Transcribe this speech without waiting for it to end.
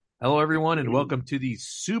Hello, everyone, and welcome to the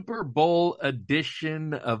Super Bowl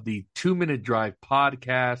edition of the 2 Minute Drive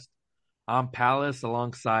podcast. I'm Palace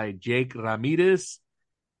alongside Jake Ramirez,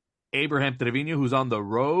 Abraham Trevino, who's on the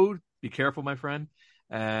road. Be careful, my friend.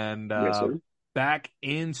 And Yes, sir. back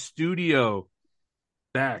in studio,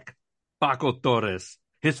 Pako Torres.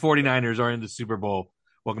 His 49ers are in the Super Bowl.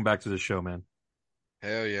 Welcome back to the show, man.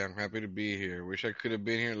 Hell yeah, I'm happy to be here. Wish I could have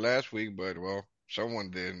been here last week, but well,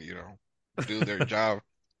 someone didn't, do their job.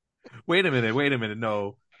 Wait a minute.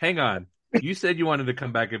 No, hang on. You said you wanted to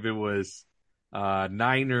come back if it was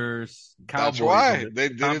Niners, That's Cowboys in why the they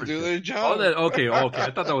didn't do conference. their Oh, job. that okay.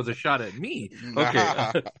 I thought that was a shot at me. Okay,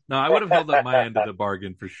 Nah, no, I would have held up my end of the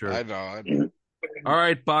bargain for sure. I know. All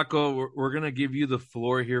right, Paco, we're gonna give you the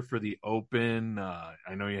floor here for the open.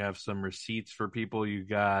 I know you have some receipts for people. You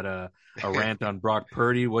got a rant on Brock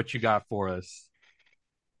Purdy. What you got for us?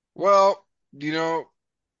 Well,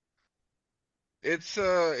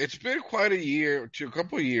 it's been quite a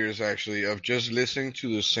couple of years actually, of just listening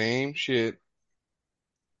to the same shit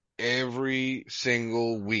every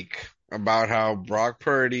single week about how Brock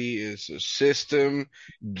Purdy is a system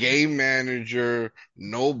game manager,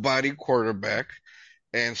 nobody quarterback.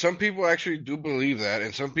 And some people actually do believe that,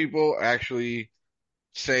 and some people actually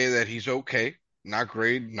say that he's okay, not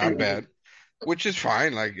great, not bad, which is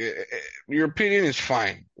fine. Like your opinion is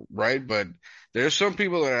fine, right? But there's some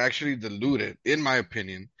people that are actually deluded, in my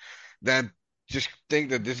opinion, that just think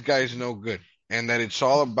that this guy is no good and that it's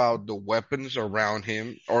all about the weapons around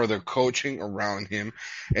him or the coaching around him.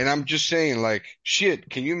 And I'm just saying, like, shit,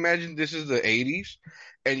 can you imagine this is the 80s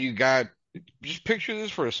and you got, just picture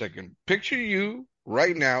this for a second. Picture you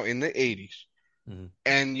right now in the 80s Mhm.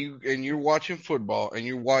 and you're watching football and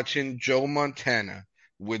you're watching Joe Montana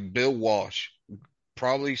with Bill Walsh,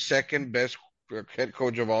 probably second best head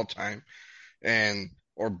coach of all time, and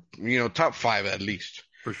or top five at least.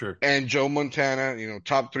 For sure. And Joe Montana,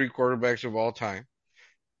 top three quarterbacks of all time.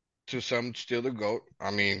 To some, still the GOAT.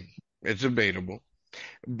 I mean, it's debatable.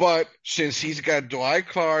 But since he's got Dwight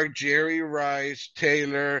Clark, Jerry Rice,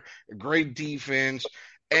 Taylor, great defense,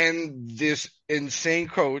 and this insane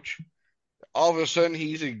coach, all of a sudden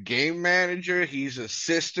he's a game manager, he's a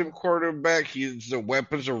system quarterback, he's the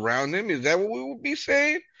weapons around him. Is that what we would be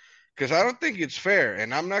saying? Because I don't think it's fair.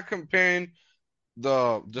 And I'm not comparing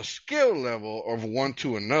the skill level of one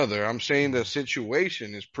to another. I'm saying the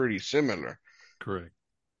situation is pretty similar. Correct.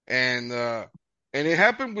 And it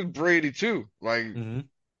happened with Brady too. Like Hmm.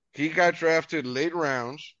 he got drafted late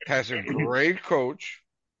rounds, has a great coach,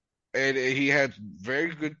 and he had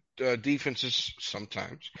very good defenses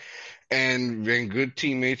sometimes, and good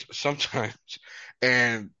teammates sometimes.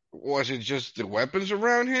 And was it just the weapons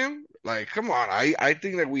around him? Like, come on, I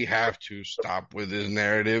think that we have to stop with this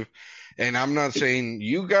narrative. And I'm not saying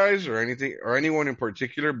you guys or anything or anyone in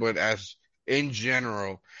particular, but as in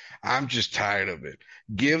general, I'm just tired of it.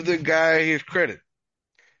 Give the guy his credit.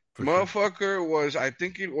 For sure. Motherfucker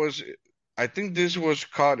I think this was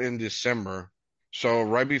caught in December. So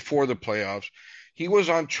right before the playoffs, he was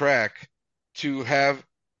on track to have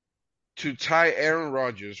to tie Aaron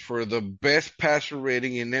Rodgers for the best passer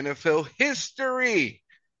rating in NFL history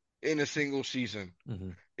in a single season. Hmm.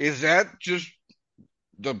 Is that just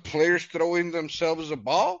the players throwing themselves a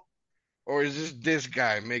ball? Or is this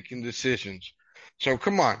guy making decisions? So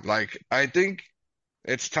come on, like I think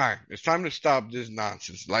it's time. It's time to stop this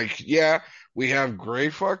nonsense. Like, yeah, we have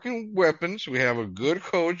great fucking weapons. We have a good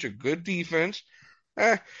coach, a good defense.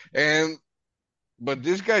 Eh, and but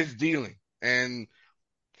this guy's dealing. And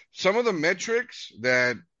some of the metrics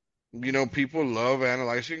that people love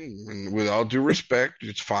analyzing, and with all due respect,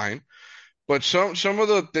 it's fine. But some of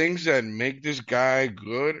the things that make this guy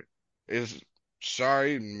good is,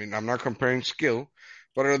 sorry, I mean, I'm not comparing skill,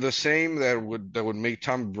 but are the same that would make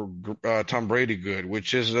Tom Brady good,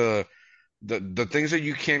 which is the things that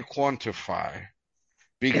you can't quantify,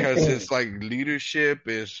 because it's like leadership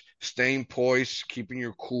is staying poised, keeping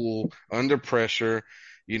your cool under pressure.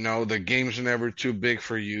 The game's never too big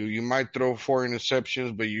for you. You might throw four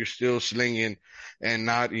interceptions, but you're still slinging and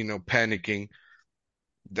not, panicking.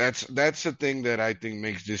 That's the thing that I think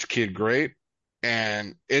makes this kid great.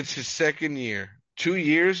 And it's his second year, 2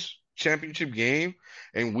 years championship game,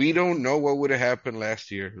 and we don't know what would have happened last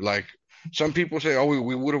year. Like some people say, oh,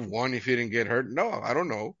 we would have won if he didn't get hurt. No, I don't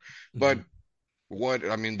know. But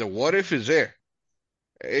Hmm. the what if is there.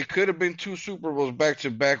 It could have been two Super Bowls back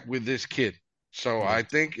to back with this kid. So Yeah. I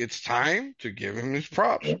think it's time to give him his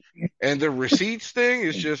props. And the receipts thing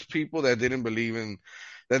is just people that didn't believe in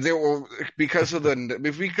that they were because of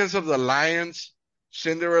the Lions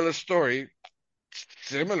Cinderella story,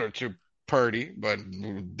 similar to Purdy, but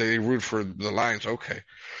they root for the Lions. Okay.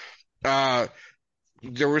 Uh,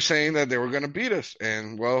 they were saying that they were going to beat us,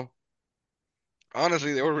 and well,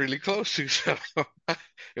 honestly, they were really close to, so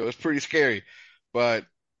it was pretty scary. But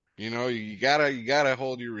you gotta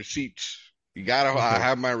hold your receipts. I Okay.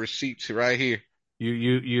 have my receipts right here.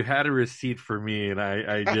 You had a receipt for me, and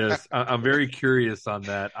I'm very curious on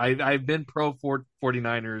that. I've been pro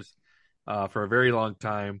 49ers for a very long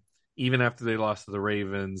time. Even after they lost to the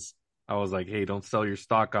Ravens, I was like, hey, don't sell your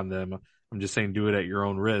stock on them. I'm just saying, do it at your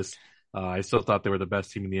own risk. I still thought they were the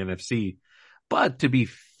best team in the NFC. But to be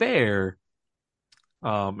fair,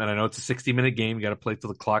 and I know it's a 60-minute game, you got to play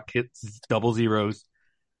till the clock hits double zeros.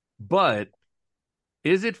 But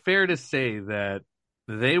is it fair to say that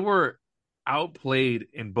they were outplayed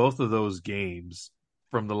in both of those games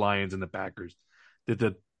from the Lions and the Packers? Did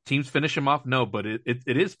the teams finish them off? No, but it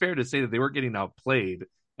is fair to say that they were getting outplayed,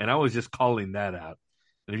 and I was just calling that out.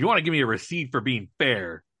 And if you want to give me a receipt for being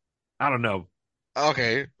fair, I don't know.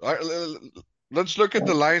 Okay, let's look at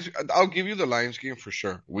the Lions. I'll give you the Lions game for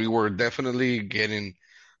sure. We were definitely getting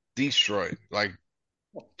destroyed, like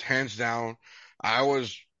hands down. I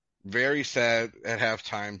was very sad at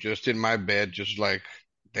halftime, just in my bed, just like,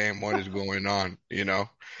 damn, what is going on?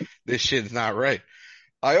 This shit's not right.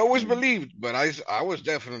 I always believed, but I was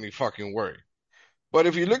definitely fucking worried. But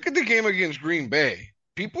if you look at the game against Green Bay,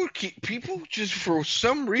 people just for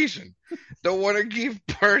some reason don't want to give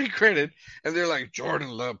Purdy credit, and they're like, Jordan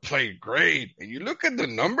Love played great. And you look at the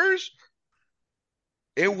numbers,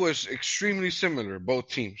 it was extremely similar, both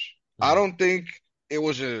teams. I Mm. don't think it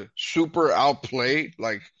was a super outplay.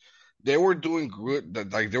 Like they were doing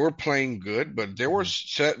good, like they were playing good, but Mhm.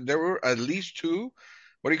 there were at least two,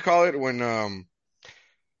 what do you call it when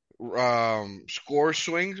score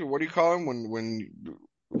swings, or what do you call them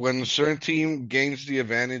when a certain team gains the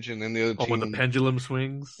advantage and then the other Oh, when the team. pendulum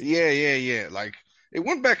swings. Yeah. Like it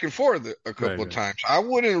went back and forth a Right, couple of right. times. I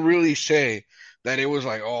wouldn't really say that it was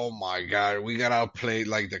like, oh my God, we got outplayed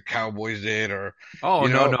like the Cowboys did, or Oh you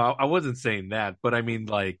no, know, no, I wasn't saying that, but I mean,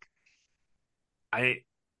 I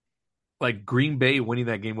like Green Bay winning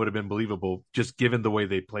that game would have been believable just given the way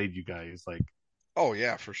they played you guys. oh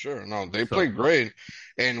yeah, for sure. No, they So played great,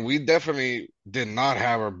 and we definitely did not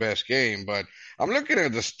have our best game. But I'm looking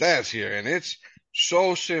at the stats here, and it's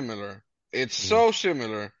so similar. It's mhm. so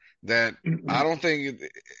similar that I don't think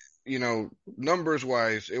numbers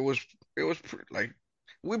wise, like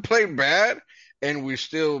we played bad, and we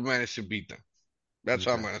still managed to beat them. That's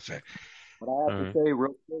all I'm Okay. gonna say. What I All have to right. say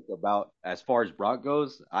real quick about as far as Brock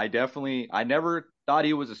goes, I never thought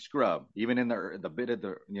he was a scrub, even in the bit of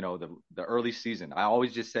the early season. I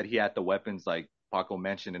always just said he had the weapons like Paco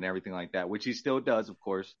mentioned and everything like that, which he still does, of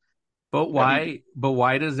course. Every But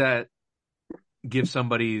why does that give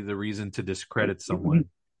somebody the reason to discredit someone?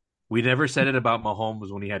 We never said it about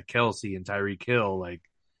Mahomes when he had Kelsey and Tyreek Hill. Like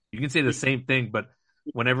you can say the same thing, but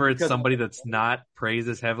whenever it's because somebody that's not praised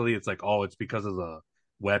as heavily, it's like, oh, it's because of the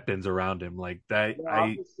weapons around him. Like that, well,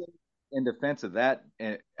 I'm I just saying in defense of that,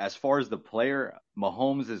 as far as the player,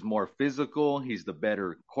 Mahomes is more physical. He's the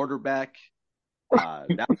better quarterback.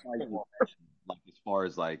 That's why you mentioned like as far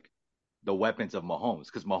as like the weapons of Mahomes,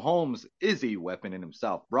 because Mahomes is a weapon in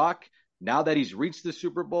himself. Brock, now that he's reached the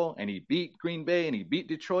Super Bowl and he beat Green Bay and he beat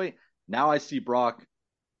Detroit, now I see Brock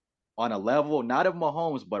on a level not of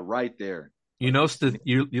Mahomes, but right there. you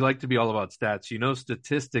like to be all about stats. You know,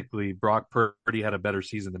 statistically, Brock Purdy had a better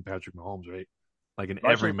season than Patrick Mahomes, right? Like in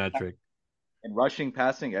every Rushing metric, and rushing,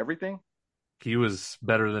 passing, everything. he was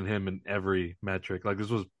better than him in every metric. Like this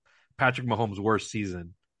was Patrick Mahomes' worst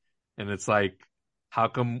season, and it's like, how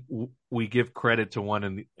come we give credit to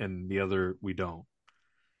one and the other we don't?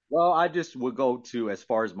 Well, I just would go to as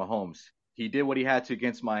far as Mahomes. He did what he had to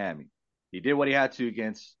against Miami. He did what he had to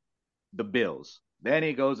against the Bills. Then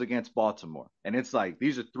he goes against Baltimore. And it's like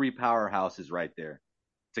these are three powerhouses right there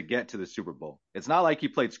to get to the Super Bowl. It's not like he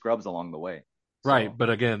played scrubs along the way. Right, So but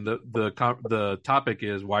again, the topic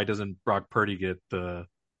is why doesn't Brock Purdy get the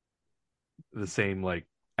same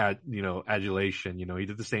adulation? You know, he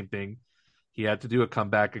did the same thing. He had to do a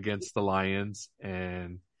comeback against the Lions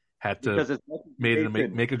and had to because as much as you made it hate to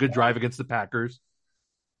admit make a good drive against the Packers.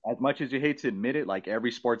 as much as you hate to admit it, like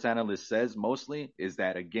every sports analyst says mostly, is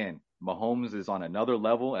that again, Mahomes is on another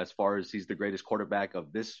level as far as he's the greatest quarterback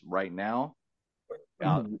of this right now.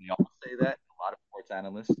 We all say that, a lot of sports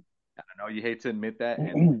analysts. And I know you hate to admit that,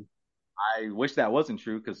 and I wish that wasn't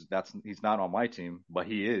true because that's he's not on my team, but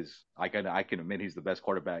he is. I can admit he's the best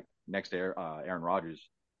quarterback next to Aaron Rodgers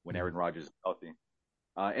when Aaron Rodgers is healthy.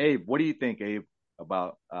 Abe, what do you think, Abe,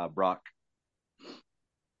 about Brock?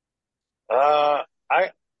 Uh,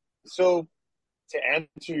 I so to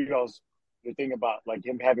answer your thing about like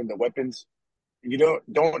him having the weapons, you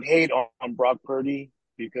don't hate on Brock Purdy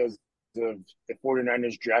because of the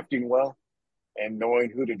 49ers drafting well and knowing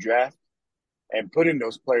who to draft and putting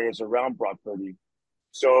those players around Brock Purdy.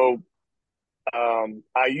 So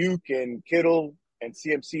Ayuk and Kittle and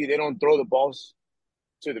CMC, they don't throw the balls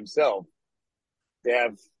to themselves. They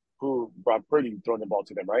have Brock Purdy throwing the ball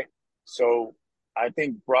to them, right? So I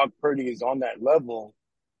think Brock Purdy is on that level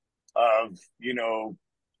of, who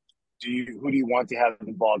do you want to have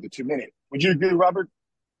the ball at the 2 minute? Would you agree, Robert?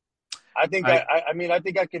 I think I I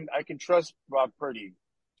think I can trust Brock Purdy.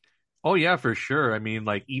 Oh yeah, for sure. I mean,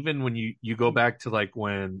 like even when you go back to like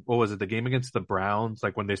when what was it, the game against the Browns,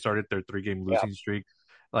 like when they started their 3-game Yeah, losing streak,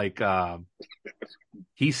 like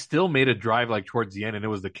he still made a drive like towards the end and it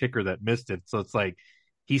was the kicker that missed it. So it's like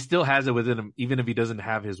he still has it within him, even if he doesn't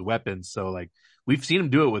have his weapons. So like we've seen him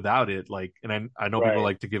do it without it. Like, and I know people right.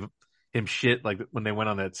 like to give him shit like when they went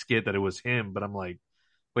on that skit that it was him, but I'm like,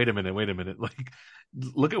 wait a minute. Like,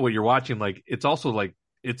 look at what you're watching. Like, it's also like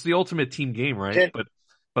it's the ultimate team game, right? Can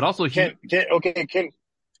But also he can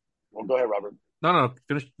well, go ahead, Robert. no,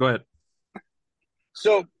 finish. Go ahead.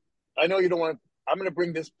 So I know you don't want. I'm going to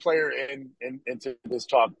bring this player into this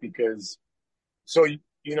talk because so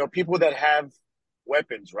people that have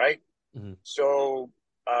weapons, right? Mm-hmm. So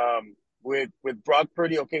with Brock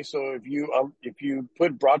Purdy, okay. So if you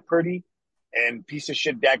put Brock Purdy and piece of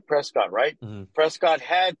shit Dak Prescott, right? Mm-hmm. Prescott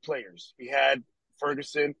had players. He had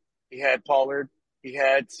Ferguson. He had Pollard. He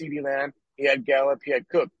had CeeDee Lamb. He had Gallup. He had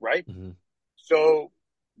Cook, right? Mm-hmm. So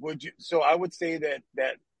So I would say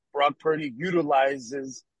that Brock Purdy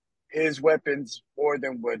utilizes his weapons more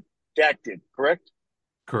than what Dak did. Correct?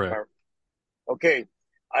 Correct. Okay.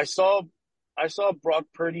 I saw I saw Brock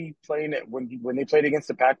Purdy playing it when they played against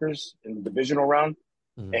the Packers in the divisional round.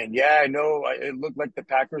 Mm-hmm. And yeah, I know it looked like the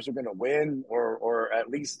Packers were going to win or at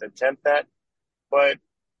least attempt that. But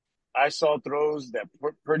I saw throws that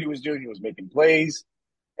Purdy was doing. He was making plays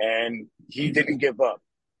and he didn't give up,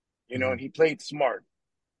 Mm-hmm. and he played smart.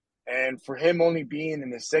 And for him only being in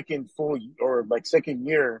the second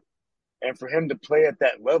year and for him to play at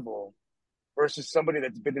that level versus somebody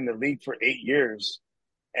that's been in the league for 8 years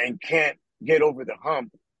and can't get over the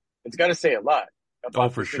hump, it's got to say a lot Oh,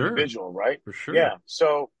 about for this sure. individual, right? For sure. Yeah.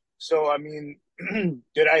 So I mean,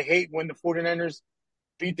 did I hate when the 49ers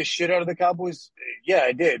beat the shit out of the Cowboys? Yeah,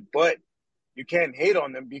 I did. But you can't hate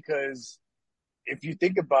on them because if you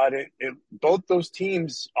think about it, both those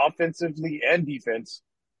teams, offensively and defense,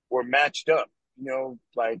 were matched up,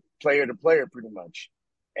 like player to player pretty much.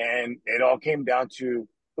 And it all came down to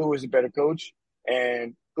who was the better coach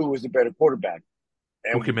and who was the better quarterback.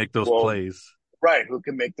 Who can And make those well, plays? right, who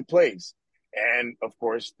can make the plays. And of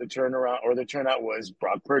course, the turnout was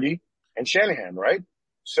Brock Purdy and Shanahan, right?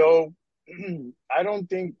 So I don't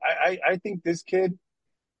think, I think this kid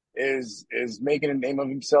is making a name of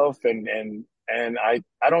himself and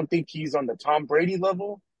I don't think he's on the Tom Brady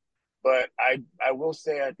level, but I will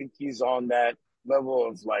say I think he's on that level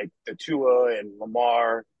of like the Tua and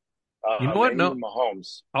Lamar, You know what? and No, even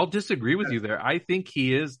Mahomes. I'll disagree with you there. I think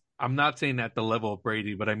he is. I'm not saying at the level of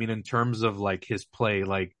Brady, but I mean in terms of like his play,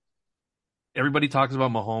 like everybody talks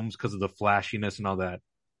about Mahomes because of the flashiness and all that.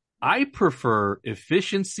 I prefer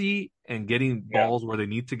efficiency and getting Yeah, balls where they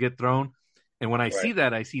need to get thrown. And when I see right.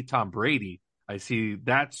 that, I see Tom Brady. I see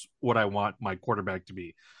that's what I want my quarterback to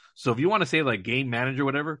be. So if you want to say like game manager,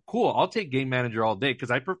 whatever, cool. I'll take game manager all day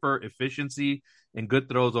because I prefer efficiency and good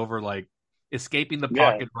throws over like escaping the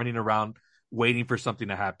Yeah, pocket, running around, waiting for something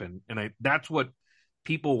to happen. And that's what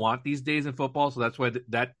people want these days in football. So that's why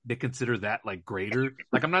that they consider that like greater.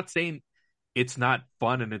 Like I'm not saying it's not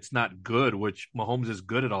fun and it's not good, which Mahomes is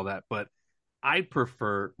good at all that, but I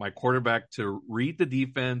prefer my quarterback to read the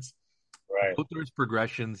defense, right. go through his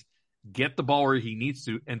progressions, get the ball where he needs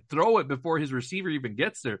to, and throw it before his receiver even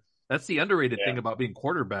gets there. That's the underrated Yeah, thing about being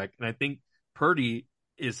quarterback. And I think Purdy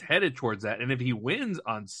is headed towards that. And if he wins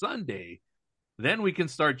on Sunday, then we can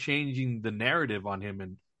start changing the narrative on him.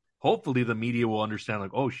 And hopefully the media will understand,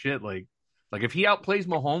 like, oh shit, like if he outplays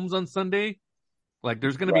Mahomes on Sunday, like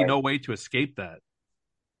there's going to be right. no way to escape that.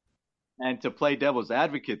 And to play devil's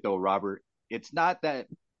advocate, though, Robert, it's not that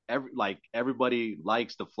everybody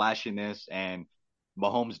likes the flashiness and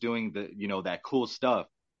Mahomes doing that cool stuff.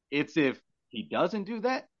 It's if he doesn't do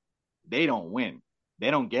that, they don't win.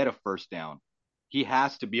 They don't get a first down. He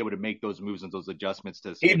has to be able to make those moves and those adjustments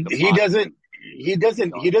to escape He the he pocket. doesn't he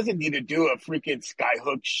doesn't So he doesn't need to do a freaking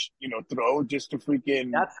skyhook throw just to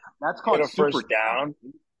freaking that's get called a super first talent.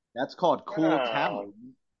 down. That's called cool talent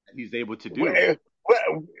Um, that he's able to do. Well,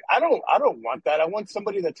 I don't want that. I want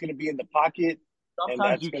somebody that's going to be in the pocket and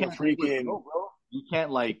Sometimes that's you going to can't overthrow, freaking. bro. You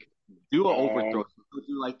can't like do an Uh, overthrow.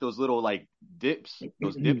 Do like those little like dips,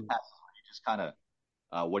 those dip passes where he just kind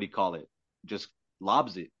of what do you call it? Just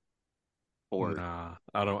lobs it forward. Nah,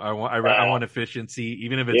 I don't. I want efficiency,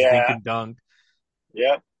 even if it's dink Yeah, and dunk.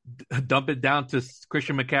 yeah, Dump it down to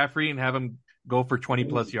Christian McCaffrey and have him go for 20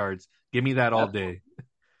 plus yards. Give me that all That's day.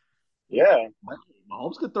 yeah.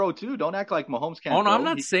 Mahomes could throw too. Don't act like Mahomes Oh can't no, I'm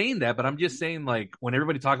throw. not saying that, but I'm just saying like when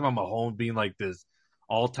everybody talks about Mahomes being like this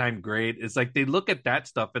all-time great, it's like they look at that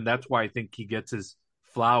stuff, and that's why I think he gets his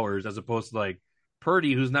flowers as opposed to like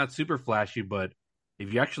Purdy, who's not super flashy, but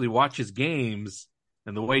if you actually watch his games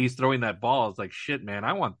and the way he's throwing that ball, it's like shit, man.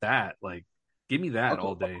 I want that. Like, give me that Okay,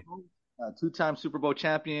 all day. two-time Super Bowl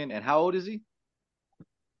champion, and how old is he?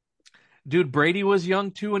 Dude, Brady was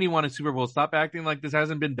young too when he won a Super Bowl. Stop acting like this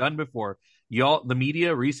hasn't been done before. Y'all, the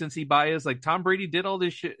media, recency bias, like Tom Brady did all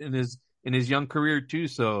this shit in his young career too.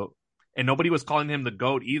 So, and nobody was calling him the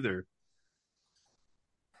GOAT either.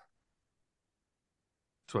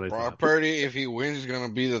 That's what I Brock thought. Purdy, if he wins, is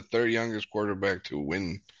gonna be the third youngest quarterback to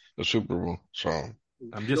win the Super Bowl. So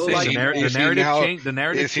I'm just So, saying like, the is he narrative now change. The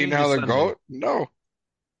narrative is he changes now the Sunday. GOAT? No.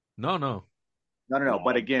 No. No. No.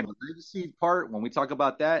 But again, the legacy part, when we talk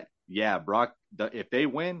about that, yeah, Brock, if they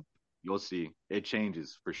win, you'll see it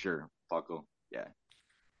changes for sure. Pako, yeah.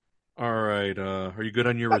 All right. Are you good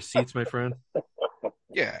on your receipts, my friend?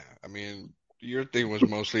 Yeah, I mean, your thing was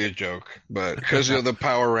mostly a joke, but because of the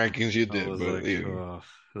power rankings you I did. was But like,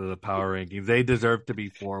 the power rankings. They deserve to be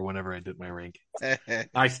 4 whenever I did my rankings.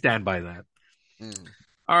 I stand by that. Mm.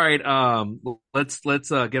 All right. Let's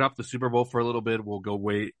get off the Super Bowl for a little bit. We'll go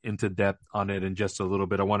way into depth on it in just a little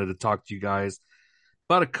bit. I wanted to talk to you guys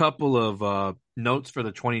about a couple of notes for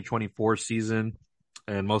the 2024 season,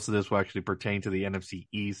 and most of this will actually pertain to the NFC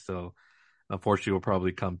East. So, unfortunately, we'll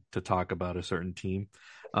probably come to talk about a certain team.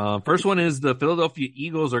 First one is the Philadelphia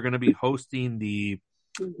Eagles are going to be hosting the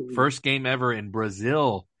first game ever in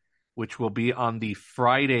Brazil, which will be on the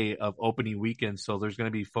Friday of opening weekend. So there's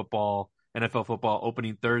going to be NFL football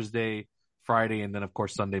opening Thursday, Friday, and then of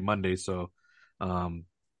course Sunday, Monday. So,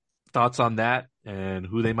 thoughts on that and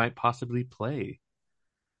who they might possibly play?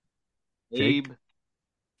 Jake? Abe.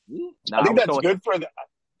 I think that's good for the. I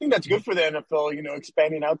think that's good for the NFL. You know,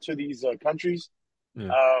 expanding out to these countries.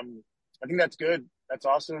 Yeah. I think that's good. That's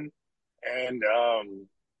awesome. And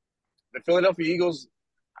the Philadelphia Eagles.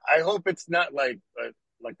 I hope it's not like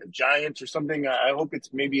the Giants or something. I hope it's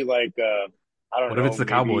maybe like I don't What know. if it's the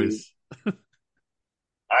maybe, Cowboys?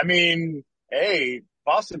 I mean, hey,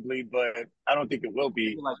 possibly, but I don't think it will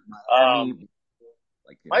be. Like Miami,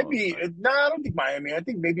 Might be. No, I don't think Miami. I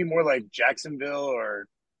think maybe more like Jacksonville or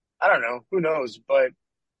I don't know. Who knows? But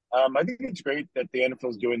I think it's great that the NFL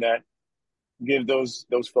is doing that. Give those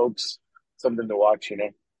folks something to watch, you know,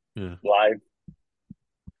 Yeah. live.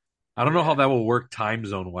 I don't know how that will work time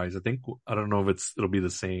zone wise. I don't know if it'll be the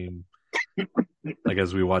same like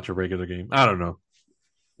as we watch a regular game. I don't know.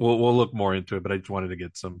 We'll look more into it, but I just wanted to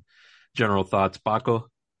get some general thoughts. Pako,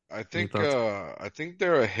 I any think thoughts? I think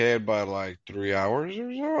they're ahead by like 3 hours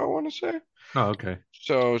or so, I want to say. Oh, okay.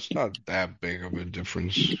 So it's not that big of a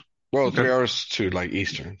difference. Well, Okay. 3 hours to like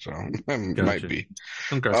Eastern, so it might Gotcha. be.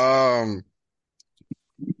 Okay.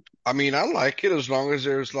 I mean, I like it as long as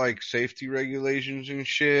there's like safety regulations and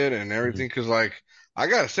shit and everything. Because like I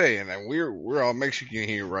gotta say, and we're all Mexican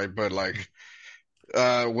here, right? But like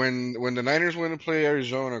when the Niners went to play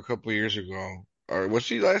Arizona a couple of years ago, or was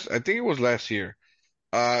he last? I think it was last year.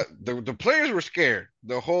 The players were scared.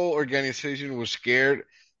 The whole organization was scared.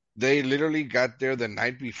 They literally got there the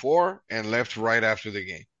night before and left right after the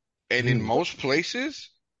game. And in most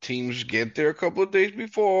places, teams get there a couple of days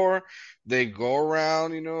before. They go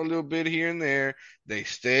around, a little bit here and there. They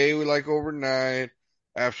stay like overnight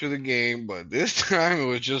after the game. But this time it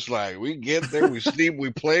was just like we get there, we sleep,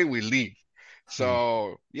 we play, we leave.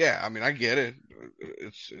 So yeah, I mean I get it.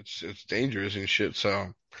 It's dangerous and shit.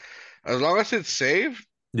 So as long as it's safe,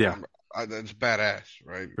 Yeah, that's badass,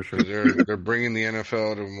 right? for sure. Because they're bringing the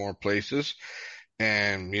NFL to more places,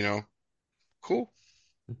 and cool.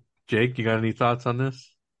 Jake, you got any thoughts on this?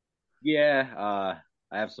 Yeah,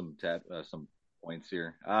 I have some points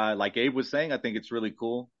here. Like Abe was saying, I think it's really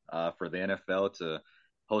cool for the NFL to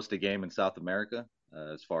host a game in South America.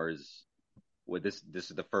 As far as with this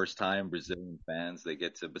is the first time Brazilian fans they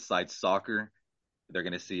get to, besides soccer, they're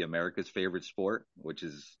going to see America's favorite sport, which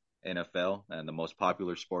is NFL and the most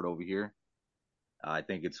popular sport over here. I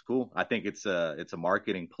think it's cool. I think it's a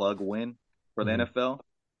marketing plug win for the NFL.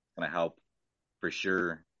 It's going to help for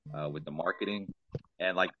sure with the marketing.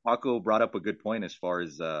 And like Paco brought up a good point as far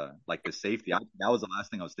as like the safety. That was the last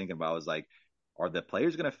thing I was thinking about. I was like, are the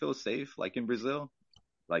players going to feel safe like in Brazil?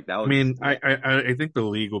 Like that was. I mean, I think the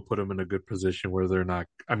league will put them in a good position where they're not.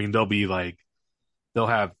 I mean, they'll be like they'll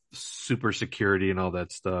have super security and all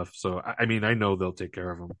that stuff. So I mean, I know they'll take care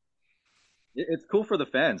of them. It's cool for the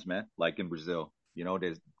fans, man. Like in Brazil,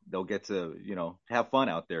 they'll get to have fun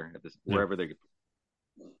out there at this Yeah. wherever they.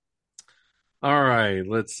 All right,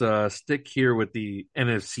 let's stick here with the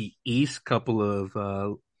NFC East. Couple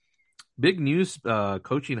of big news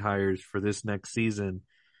coaching hires for this next season.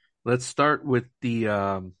 Let's start with the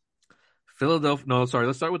Philadelphia. No, sorry.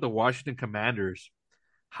 Let's start with the Washington Commanders.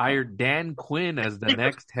 Hired Dan Quinn as the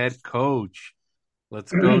next head coach.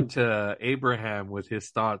 Let's go to Abraham with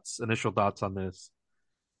his initial thoughts on this.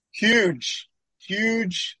 Huge.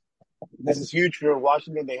 This is huge for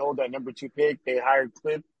Washington. They hold that number 2 pick. They hired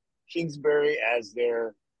Cliff Kingsbury as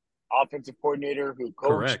their offensive coordinator who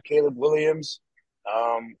coached Correct. Caleb Williams.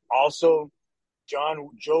 Also,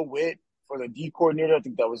 Joe Witt for the D coordinator. I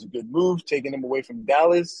think that was a good move, taking him away from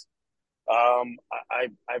Dallas. I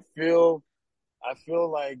feel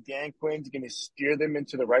like Dan Quinn's going to steer them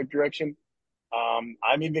into the right direction.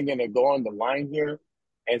 I'm even going to go on the line here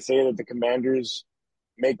and say that the Commanders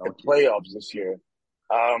make the playoffs this year.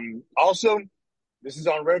 Also, this is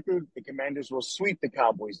on record. The Commanders will sweep the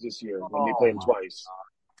Cowboys this year when they play them twice.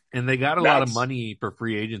 And they got a lot of money for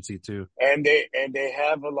free agency too. And they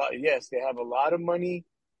have a lot. Yes, they have a lot of money.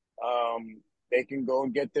 They can go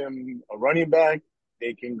and get them a running back.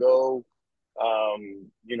 They can go,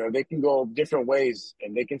 they can go different ways,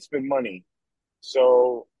 and they can spend money.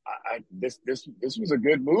 So this was a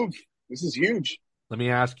good move. This is huge. Let me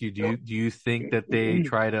ask you: Do you think that they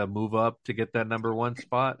try to move up to get that number 1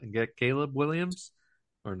 spot and get Caleb Williams,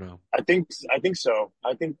 or no? I think so.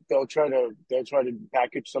 I think they'll try to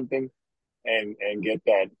package something and get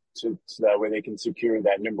that so that way they can secure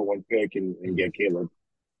that number 1 pick and get Caleb.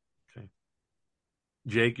 Okay,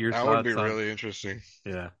 Jake, your that thoughts? That would be really interesting.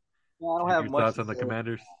 Yeah. I don't have your much thoughts on the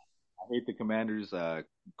Commanders. I hate the Commanders.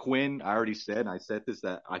 Quinn, I already said, and I said this,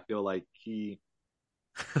 that I feel like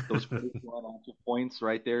those 41 extra points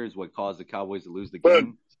right there is what caused the Cowboys to lose the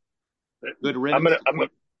game. Good riddance.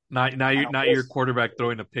 Not your quarterback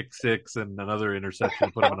throwing a pick 6 and another interception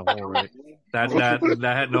to put him in a hole, right? That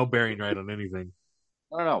had no bearing right on anything.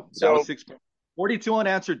 No. That was 6 points. 42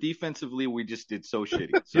 unanswered defensively. We just did so shitty.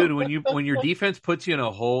 So. Dude, when your defense puts you in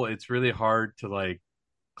a hole, it's really hard to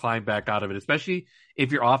climb back out of it, especially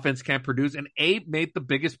if your offense can't produce. And Abe made the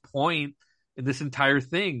biggest point in this entire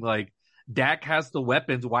thing. Dak has the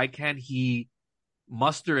weapons. Why can't he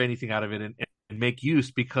muster anything out of it and make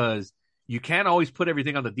use? Because you can't always put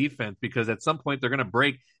everything on the defense, because at some point they're going to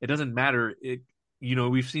break. It doesn't matter.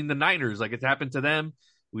 We've seen the Niners, it's happened to them.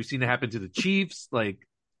 We've seen it happen to the Chiefs.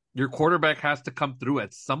 Your quarterback has to come through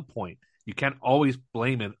at some point. You can't always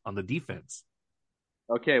blame it on the defense.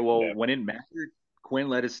 Okay, well, when it mattered, Quinn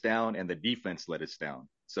let us down and the defense let us down.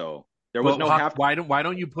 So there was why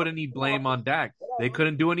don't you put any blame on Dak? They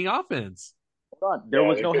couldn't do any offense. Hold on. There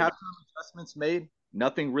was no halftime adjustments made.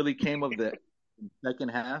 Nothing really came of the second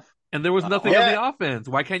half. And there was nothing on the offense.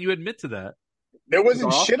 Why can't you admit to that? There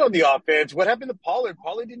wasn't shit on the offense. What happened to Pollard?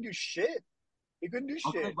 Pollard didn't do shit. He couldn't do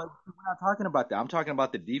shit. Okay, but we're not talking about that. I'm talking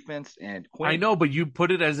about the defense and Quinn. I know, but you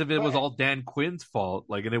put it as if it was all Dan Quinn's fault,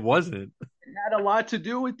 and it wasn't. It had a lot to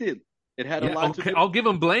do with it. It had a lot to do. I'll give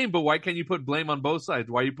him blame, but why can't you put blame on both sides?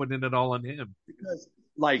 Why are you putting it all on him? Because,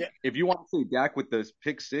 if you want to say Dak with the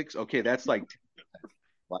pick 6, okay, that's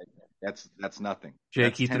that's nothing.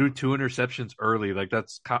 Jake, he threw 2 interceptions early.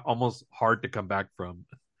 That's almost hard to come back from.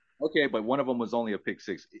 Okay, but one of them was only a pick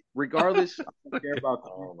 6. Regardless, I don't care about.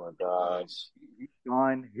 Oh my gosh, he's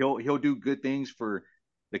gone. He'll do good things for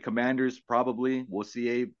the Commanders. Probably, we'll see.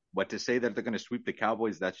 Abe, but to say that they're going to sweep the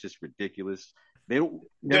Cowboys, that's just ridiculous. They're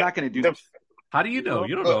not going to do. How do you know?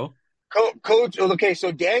 You don't know. Coach. Okay,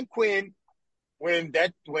 so Dan Quinn, when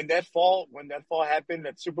that fall happened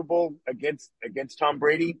at Super Bowl against Tom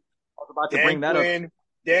Brady, I was about to bring that up.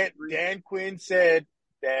 Dan Quinn said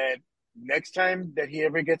that next time that he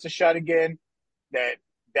ever gets a shot again, that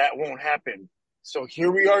won't happen. So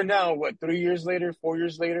here we are now, 3 years later, 4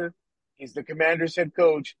 years later, he's the Commanders head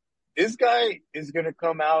coach. This guy is going to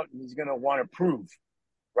come out and he's going to want to prove,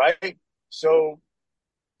 right? So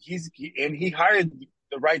he hired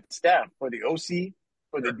the right staff for the OC,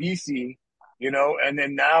 for the DC, and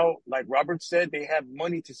then now, like Robert said, they have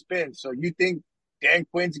money to spend. So you think Dan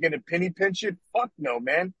Quinn's going to penny pinch it? Fuck no,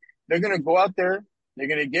 man. They're going to go out there. They're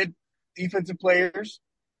going to get defensive players.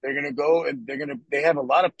 They're going to go and they have a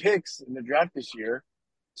lot of picks in the draft this year.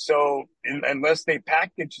 So unless they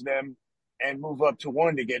package them and move up to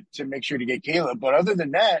 1 to make sure to get Caleb. But other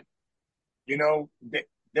than that,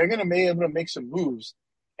 they're going to be able to make some moves,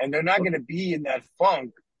 and they're not going to be in that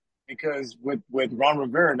funk because with Ron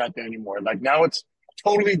Rivera not there anymore. Now it's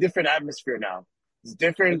totally different atmosphere now. It's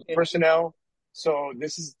different personnel. So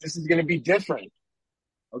this is going to be different.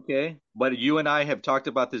 Okay, but you and I have talked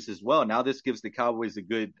about this as well. Now this gives the Cowboys a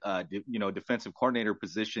good, defensive coordinator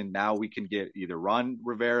position. Now we can get either Ron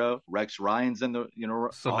Rivera, Rex Ryan's in the,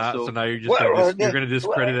 So also. now you're just What? you're gonna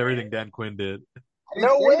discredit everything Dan Quinn did. I didn't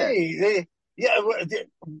No say that.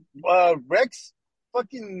 way. Rex,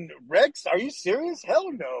 fucking Rex. Are you serious?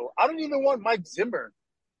 Hell no. I don't even want Mike Zimmer.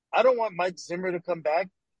 I don't want Mike Zimmer to come back.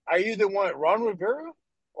 I either want Ron Rivera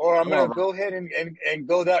or I'm I want gonna go ahead and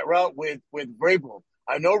go that route with Vrabel.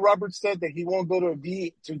 I know Robert said that he won't go to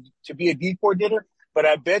to be a D coordinator, but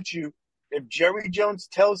I bet you if Jerry Jones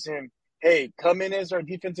tells him, "Hey, come in as our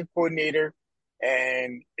defensive coordinator,"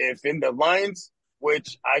 and if in the Lions,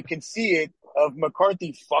 which I can see it of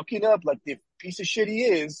McCarthy fucking up like the piece of shit he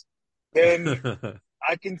is, then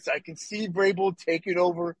I can see Vrabel taking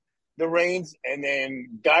over the reins and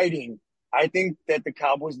then guiding. I think that the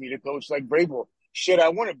Cowboys need a coach like Vrabel. Shit, I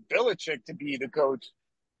wanted Belichick to be the coach,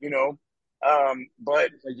 you know. But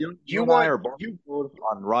You you and I want are both you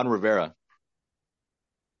on Ron Rivera.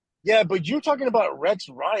 yeah, but you're talking about Rex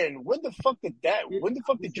Ryan. When the fuck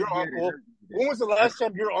did your uncle when was the last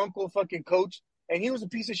time your uncle fucking coached and he was a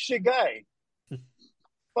piece of shit guy?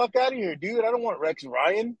 Fuck out of here, dude. I don't want Rex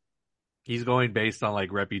Ryan. He's going based on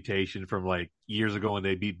like reputation from like years ago when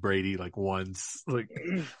they beat Brady like once. Like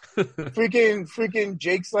Freaking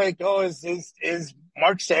Jake's like, oh, is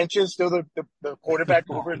Mark Sanchez still the quarterback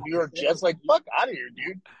over in New York Jets? Like, fuck out of here,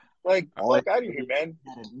 dude. Like, All I fuck out of said here, is man. he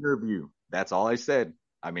had an interview. That's all I said.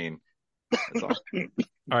 I mean, that's all. all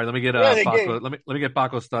right, let me get Yeah, they Pako. gave. Let me get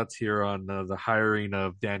Paco's thoughts here on the hiring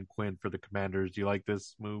of Dan Quinn for the Commanders. Do you like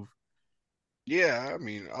this move? Yeah, I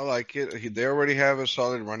mean, I like it. They already have a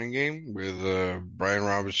solid running game with Brian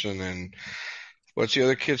Robinson and what's the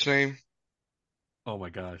other kid's name? Oh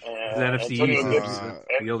my gosh, the NFC Antonio East is Gibson.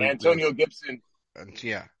 Uh, the Antonio Gibson.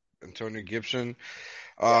 yeah, Antonio Gibson.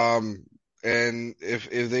 Yeah. Um, and if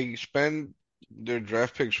they spend their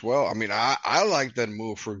draft picks well, I mean, I like that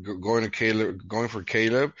move for going for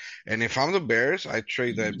Caleb. And if I'm the Bears, I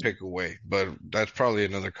trade that pick away. But that's probably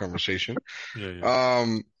another conversation. yeah.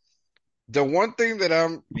 Um, the one thing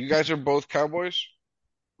that you guys are both Cowboys,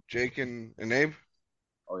 Jake and Abe.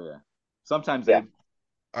 Oh yeah. Sometimes Yeah. they.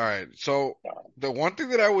 All right. So the one thing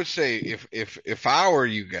that I would say, if I were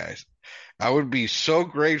you guys, I would be so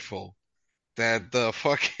grateful that the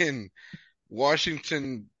fucking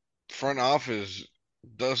Washington front office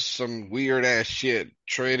does some weird ass shit,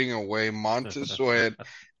 trading away Montez Sweat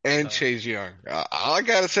and Chase Young. All I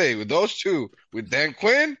gotta say, with those two, with Dan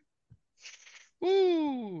Quinn,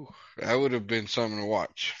 ooh, that would have been something to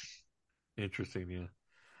watch. Interesting,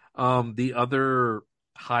 yeah. The other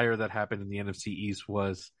hire that happened in the NFC East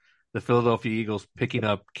was the Philadelphia Eagles picking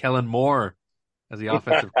up Kellen Moore as the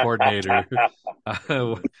offensive coordinator.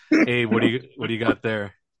 Hey, what do you got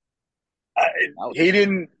there? He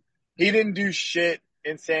didn't do shit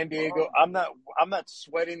in San Diego. I'm not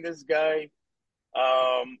sweating this guy.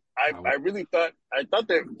 I really thought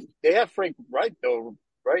that they have Frank Wright though,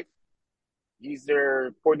 right? He's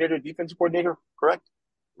their defense coordinator, correct?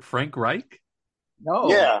 Frank Reich? No.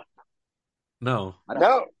 Yeah. No,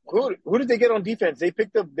 Now, who did they get on defense?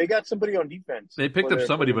 They got somebody on defense they picked for up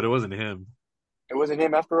somebody, their, but it wasn't him. it wasn't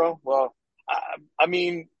him after all. Well, I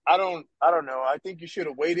mean, I don't know. I think you should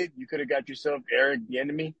have waited. You could have got yourself Eric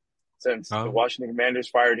Bieniemy, since the Um, Washington Commanders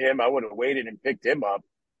fired him. I would have waited and picked him up.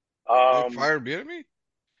 They Um, fired Bieniemy?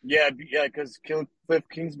 yeah, because Cliff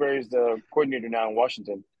Kingsbury is the coordinator now in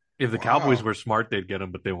Washington. if the Cowboys Wow, were smart, they'd get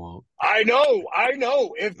him, but they won't. I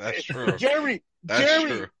know. If that's true. Jerry,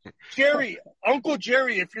 That's true. Uncle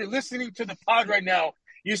Jerry, if you're listening to the pod right now,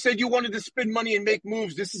 you said you wanted to spend money and make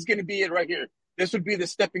moves. This is going to be it right here. This would be the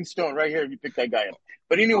stepping stone right here if you pick that guy up.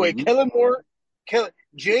 But anyway,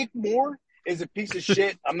 Jake Moore is a piece of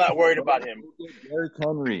shit. I'm not worried about him. Derrick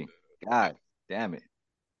Henry. God damn it.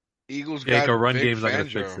 Eagles Jake, got our run Vic game's not going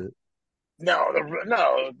to fix Fangio. it.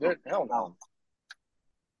 Hell no.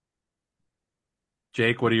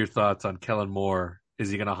 Jake, what are your thoughts on Kellen Moore? Is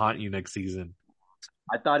he going to haunt you next season?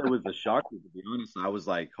 I thought it was a shocker, to be honest. I was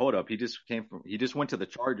like, hold up. He just went to the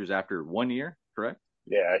Chargers after 1 year, correct?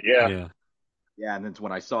 Yeah. Yeah. Yeah. And then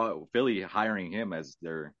when I saw Philly hiring him as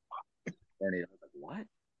their candidate, I was like, what?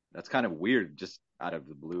 That's kind of weird, just out of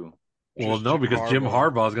the blue. Well, Just no, Jim because Jim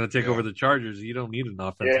Harbaugh. Harbaugh is going to take Yeah. over the Chargers. You don't need an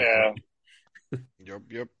offensive Yeah. line.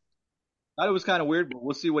 Yep. Thought it was kind of weird, but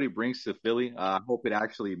we'll see what he brings to Philly. I hope it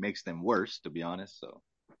actually makes them worse, to be honest. So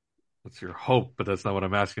That's your hope, but that's not what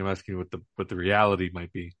I'm asking. I'm asking what the reality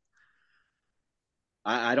might be.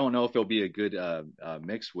 I don't know if it'll be a good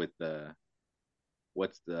mix with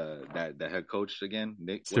what's the head coach again?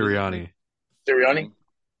 Nick what is his name? Sirianni. Sirianni.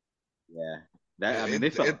 Yeah. Yeah, I mean, they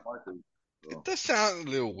fell apart. it So. does sound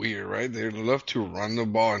a little weird, right? They love to run the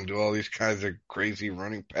ball and do all these kinds of crazy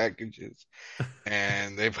running packages,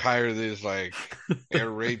 and they've hired this like air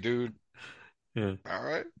raid dude. Yeah, All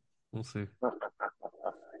right. we'll see.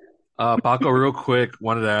 Paco, real quick,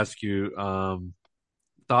 wanted to ask you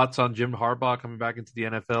thoughts on Jim Harbaugh coming back into the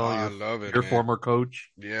NFL. I Your love it, your man. former coach.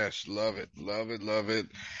 Yes, love it, love it, love it.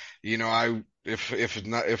 You know, if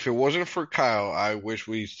it wasn't for Kyle, I wish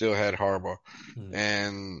we still had Harbaugh. Hmm.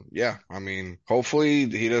 And yeah, I mean, hopefully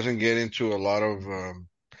he doesn't get into a lot of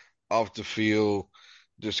off the field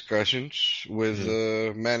discussions with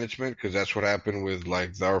Yeah, management because that's what happened with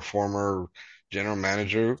like our former general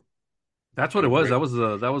manager. that's what it was. That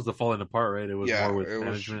was the falling apart, right? It was Yeah, more with it was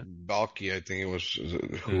management. Balky, I think it was Yeah,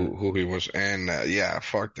 who he was, and yeah,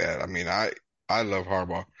 fuck that. I mean, I love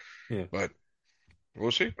Harbaugh, yeah. but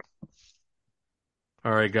we'll see.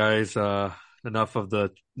 All right, guys. Enough of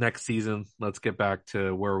the next season. Let's get back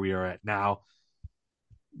to where we are at now.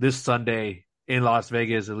 This Sunday in Las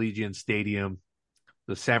Vegas, Allegiant Stadium,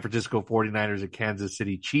 the San Francisco 49ers and Kansas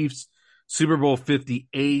City Chiefs, Super Bowl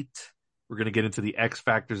 58. We're going to get into the X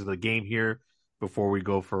factors of the game here before we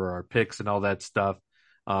go for our picks and all that stuff.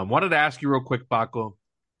 Wanted to ask you real quick, Paco,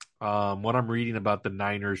 what I'm reading about the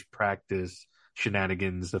Niners practice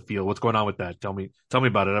shenanigans, the field. What's going on with that? Tell me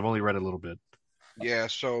about it. I've only read a little bit. Yeah,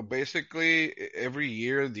 so basically every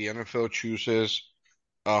year the NFL chooses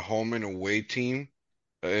a home and away team.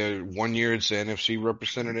 One year it's the NFC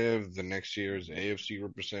representative, the next year is the AFC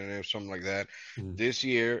representative, something like that. Mm. This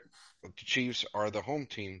year, the Chiefs are the home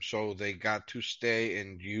team, so they got to stay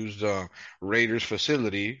and use the Raiders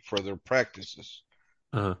facility for their practices.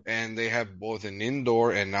 Uh-huh. And they have both an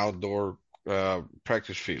indoor and outdoor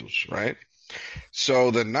practice fields, right?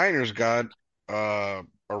 So the Niners got a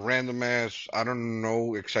random ass, I don't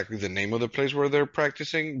know exactly the name of the place where they're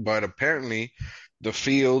practicing, but apparently the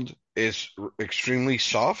field is extremely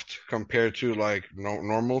soft compared to like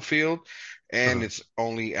normal field, and Uh-huh. it's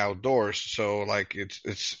only outdoors. So like it's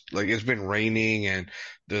like it's been raining and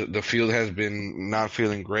the field has been not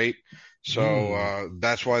feeling great. So Mm.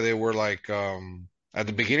 that's why they were like at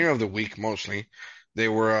the beginning of the week mostly they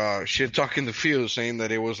were shit talking the field saying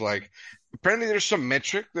that it was like apparently there's some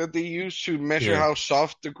metric that they use to measure Yeah. how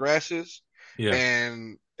soft the grass is, Yeah.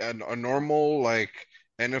 and a normal like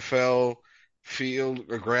NFL field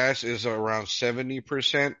grass is around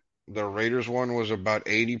 70%. The Raiders one was about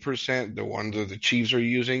 80%, the one that the Chiefs are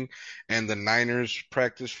using, and the Niners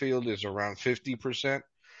practice field is around 50%.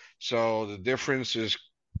 So the difference is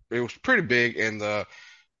it was pretty big, and the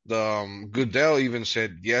Goodell even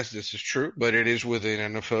said, yes, this is true, but it is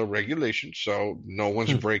within NFL regulations, so no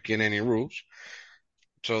one's Hmm. breaking any rules.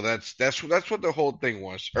 So that's what the whole thing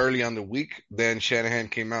was. Early on the week, then Shanahan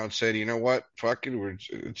came out and said, "You know what? Fuck it.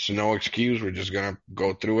 It's no excuse. We're just gonna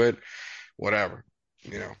go through it. Whatever.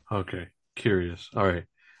 You know." Okay. Curious. All right.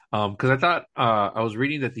 Because I thought I was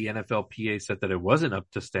reading that the NFLPA said that it wasn't up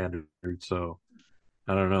to standard, so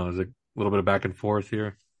I don't know. Is it a little bit of back and forth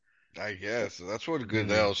here? I guess that's what Hmm.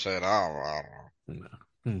 Goodell said. I don't know.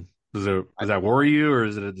 No. Hmm. Does I that worry you, or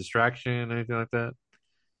is it a distraction, anything like that?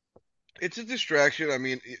 It's a distraction. I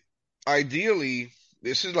mean, ideally,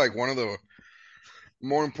 this is like one of the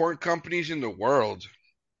more important companies in the world.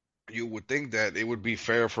 You would think that it would be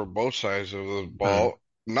fair for both sides of the Uh, ball,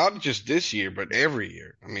 not just this year, but every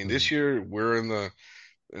year. I mean, hmm. this year we're in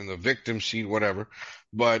the victim seat, whatever.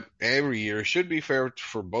 But every year it should be fair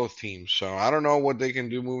for both teams. So I don't know what they can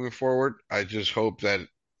do moving forward. I just hope that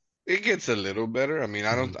it gets a little better. I mean,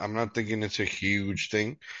 Hmm. I'm not thinking it's a huge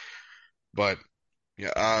thing, but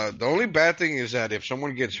yeah, the only bad thing is that if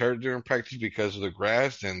someone gets hurt during practice because of the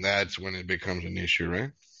grass, then that's when it becomes an issue,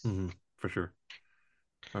 right? Hmm. For sure.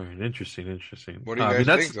 All right. Interesting. Interesting. What do you I mean,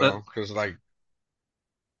 guys think that's though? Because like,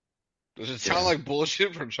 does it sound yeah. like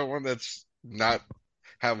bullshit from someone that's not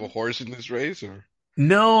have a horse in this race or?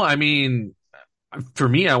 no. I mean, for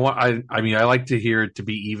me, I mean, I like to hear it to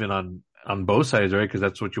be even on both sides, right? Because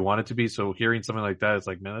that's what you want it to be. So hearing something like that, it's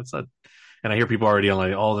like, man, that's not. And I hear people already on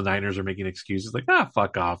like all the Niners are making excuses, like,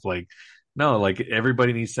 fuck off, like, no, like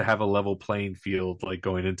everybody needs to have a level playing field, like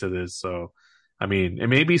going into this. So, I mean, it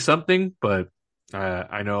may be something, but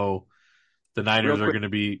I know the Real Niners are quick, going to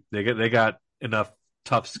be they got enough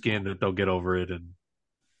tough skin that they'll get over it and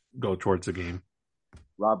go towards the game.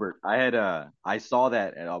 Robert, I saw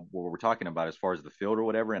that what we're talking about as far as the field or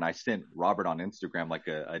whatever, and I sent Robert on Instagram like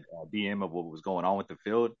a DM of what was going on with the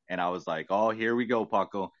field, and I was like, oh, here we go,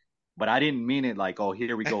 Paco. But I didn't mean it like, oh,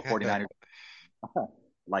 here we go, 49ers,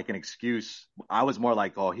 like an excuse. I was more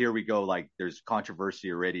like, oh, here we go, like there's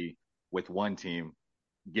controversy already with one team,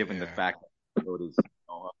 given the Yeah. fact abilities,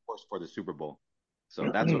 of course, for the Super Bowl. So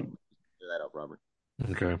that's what clear that up, Robert.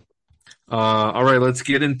 Okay. All right, let's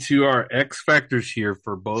get into our X factors here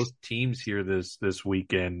for both teams here this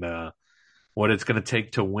weekend. What it's going to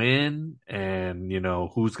take to win, and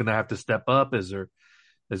who's going to have to step up. Is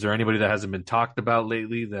there anybody that hasn't been talked about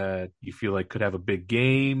lately that you feel like could have a big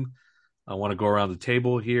game? I want to go around the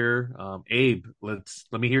table here. Abe, let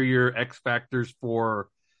me hear your X factors for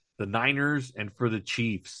the Niners and for the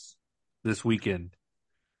Chiefs this weekend.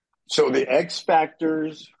 So the X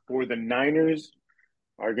factors for the Niners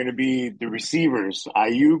are going to be the receivers,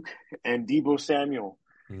 Ayuk and Deebo Samuel.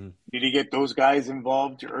 Mm-hmm. Need to get those guys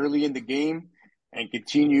involved early in the game and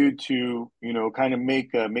continue to, kind of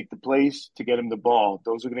make the plays to get him the ball.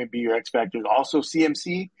 Those are going to be your X factors. Also,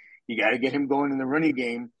 CMC, you got to get him going in the running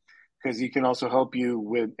game because he can also help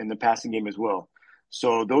you in the passing game as well.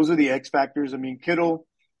 So those are the X factors. I mean, Kittle,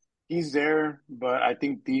 he's there, but I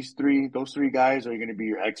think those three guys are going to be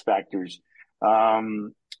your X factors.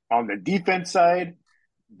 On the defense side,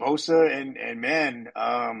 Bosa and man,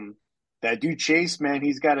 that dude Chase, man,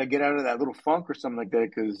 he's got to get out of that little funk or something like that.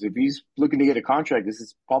 Because if he's looking to get a contract,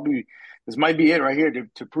 this might be it right here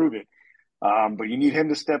to prove it. But you need him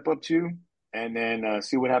to step up too, and then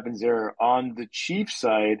see what happens there. On the Chiefs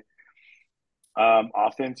side,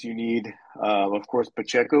 offense, you need, of course,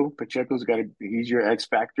 Pacheco. He's your X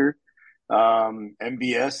factor.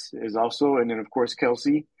 MBS is also, and then of course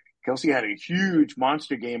Kelsey. Kelsey had a huge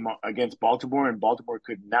monster game against Baltimore, and Baltimore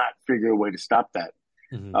could not figure a way to stop that.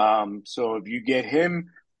 Mm-hmm. So if you get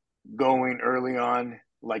him going early on,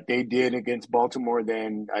 like they did against Baltimore,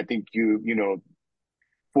 then I think 49ers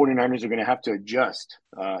are going to have to adjust,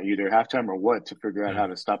 either halftime or what, to figure out how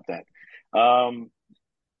to stop that.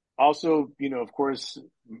 Also, of course,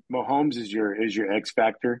 Mahomes is your X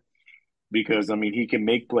factor because, I mean, he can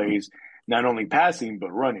make plays, not only passing,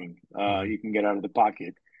 but running. He can get out of the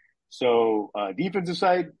pocket. So, defensive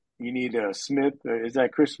side, you need Smith. Is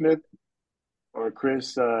that Chris Smith or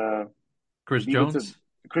Chris Jones?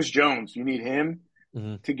 Chris Jones. You need him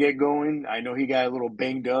to get going. I know he got a little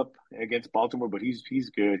banged up against Baltimore, but he's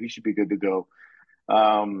good. He should be good to go.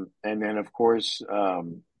 And then, of course,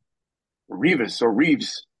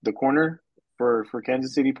 Reeves, the corner for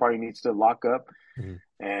Kansas City, probably needs to lock up.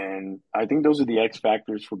 Mm-hmm. And I think those are the X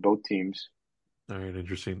factors for both teams. All right,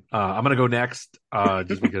 interesting. I'm going to go next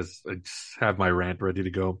just because I just have my rant ready to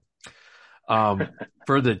go.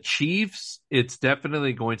 For the Chiefs, it's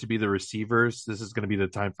definitely going to be the receivers. This is going to be the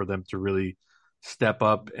time for them to really step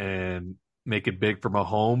up and make it big for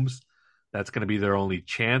Mahomes. That's going to be their only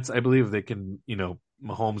chance, I believe. They can,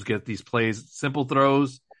 Mahomes get these plays, simple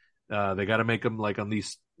throws. They got to make them like on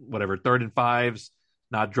these, 3rd and 5s,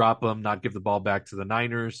 not drop them, not give the ball back to the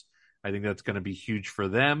Niners. I think that's going to be huge for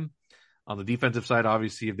them. On the defensive side,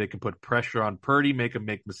 obviously, if they can put pressure on Purdy, make him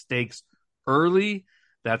make mistakes early,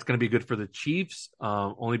 that's going to be good for the Chiefs.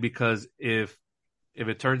 Only because if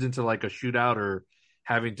it turns into like a shootout or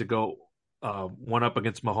having to go one up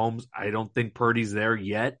against Mahomes, I don't think Purdy's there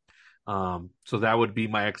yet. So that would be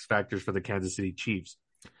my X factors for the Kansas City Chiefs.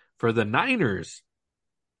 For the Niners,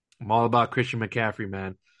 I'm all about Christian McCaffrey,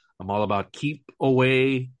 man. I'm all about keep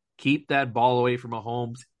that ball away from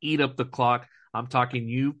Mahomes, eat up the clock. I'm talking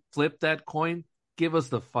you flip that coin, give us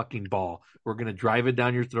the fucking ball. We're going to drive it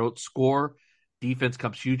down your throat, score. Defense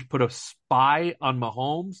comes huge, put a spy on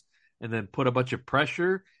Mahomes, and then put a bunch of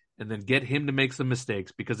pressure, and then get him to make some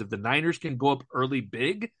mistakes. Because if the Niners can go up early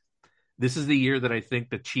big, this is the year that I think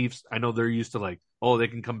the Chiefs, I know they're used to they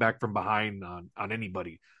can come back from behind on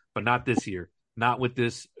anybody, but not this year. Not with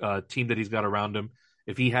this team that he's got around him.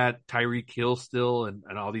 If he had Tyreek Hill still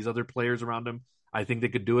and all these other players around him, I think they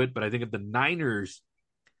could do it. But I think if the Niners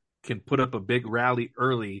can put up a big rally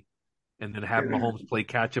early and then have Mahomes play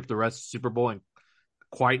catch up the rest of the Super Bowl and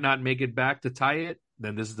quite not make it back to tie it,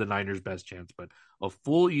 then this is the Niners' best chance. But a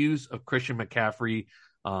full use of Christian McCaffrey,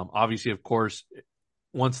 obviously, of course,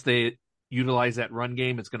 once they utilize that run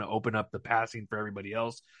game, it's going to open up the passing for everybody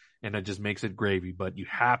else, and it just makes it gravy. But you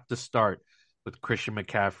have to start with Christian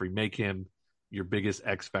McCaffrey. Make him your biggest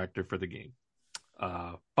X factor for the game.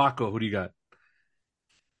 Pako, who do you got?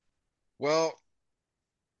 Well,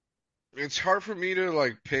 it's hard for me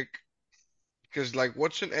to pick because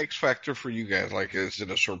what's an X factor for you guys? Is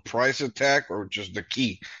it a surprise attack or just the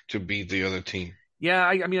key to beat the other team? Yeah,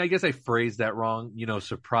 I mean, I guess I phrased that wrong.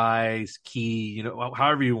 Surprise, key,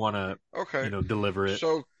 however you want to, deliver it.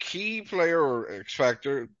 So key player or X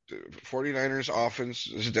factor, the 49ers offense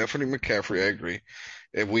is definitely McCaffrey. I agree.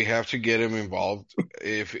 If we have to get him involved,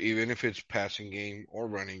 even if it's passing game or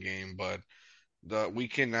running game, but we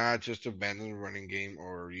cannot just abandon the running game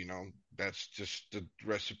or that's just the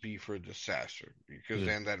recipe for disaster. Because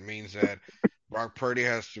Yeah. then that means that Brock Purdy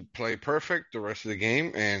has to play perfect the rest of the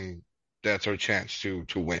game, and that's our chance to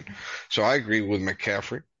win. So I agree with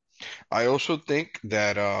McCaffrey. I also think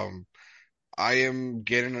that I am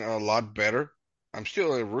getting a lot better. I'm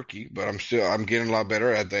still a rookie, but I'm getting a lot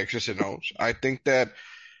better at the X's and O's. I think that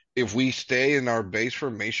if we stay in our base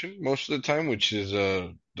formation most of the time, which is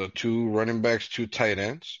the two running backs, two tight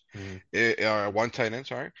ends, Mhm. one tight end,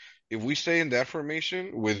 sorry. If we stay in that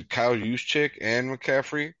formation with Kyle Juszczyk and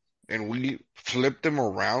McCaffrey, and we flip them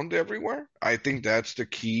around everywhere, I think that's the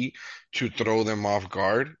key to throw them off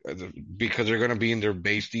guard because they're going to be in their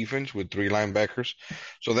base defense with three linebackers.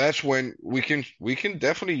 So that's when we can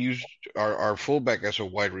definitely use our fullback as a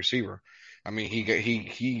wide receiver. I mean,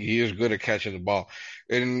 he is good at catching the ball.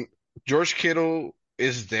 And George Kittle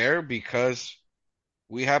is there because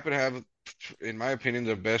we happen to have, in my opinion,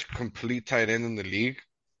 the best complete tight end in the league.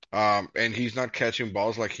 And he's not catching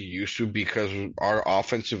balls like he used to because our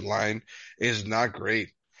offensive line is not great.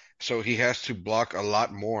 So he has to block a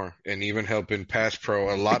lot more and even help in pass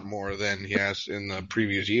pro a lot more than he has in the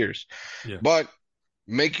previous years. Yeah. But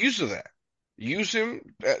make use of that. Use him,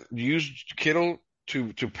 use Kittle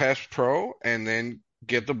to pass pro and then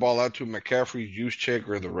get the ball out to McCaffrey, Juszczyk,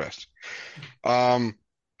 or the rest. Um,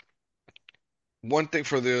 One thing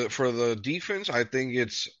for the defense, I think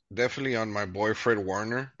it's definitely on my boy Fred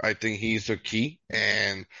Warner. I think he's the key,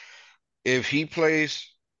 and if he plays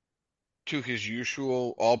to his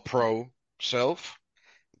usual all-pro self,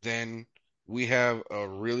 then we have a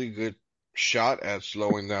really good shot at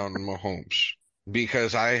slowing down Mahomes.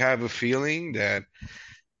 Because I have a feeling that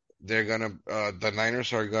the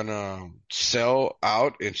Niners are gonna sell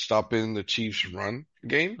out and stop in the Chiefs' run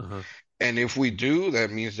game. Uh-huh. And if we do,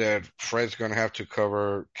 that means that Fred's going to have to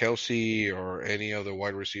cover Kelsey or any of the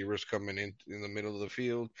wide receivers coming in the middle of the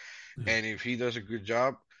field. Yeah. And if he does a good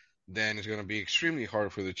job, then it's going to be extremely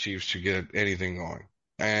hard for the Chiefs to get anything going.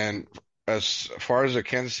 And as far as the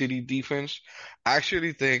Kansas City defense, I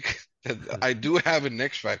actually think that I do have an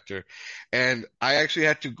X factor. And I actually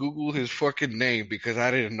had to Google his fucking name because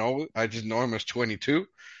I didn't know it. I just know him as 22.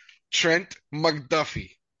 Trent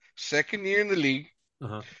McDuffie. Second year in the league.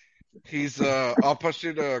 Uh-huh. He's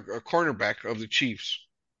opposite a cornerback of the Chiefs.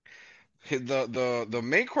 The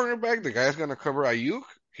main cornerback, the guy's gonna cover Ayuk.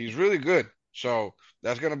 He's really good, so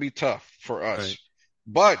that's gonna be tough for us. Right.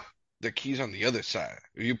 But the key's on the other side.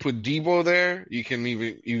 If you put Debo there, you can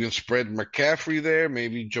even spread McCaffrey there,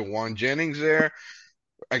 maybe Jawan Jennings there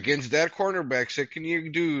against that cornerback, second year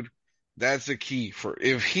dude. That's the key for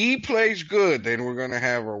if he plays good, then we're gonna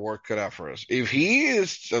have our work cut out for us. If he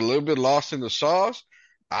is a little bit lost in the sauce,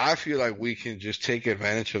 I feel like we can just take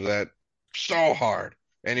advantage of that so hard.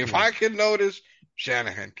 And if Yeah. I can notice,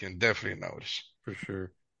 Shanahan can definitely notice. For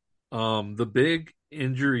sure. The big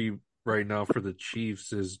injury right now for the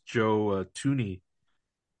Chiefs is Joe Tooney.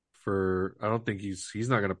 I don't think he's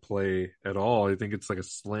not going to play at all. I think it's like a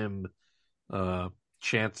slim uh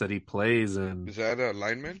chance that he plays, and Is that a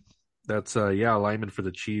lineman? that's a lineman for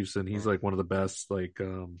the Chiefs, and he's like one of the best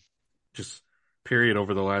just period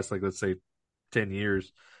over the last, like, let's say 10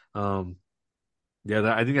 years. I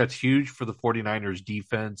think that's huge for the 49ers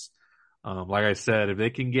defense. Like I said, if they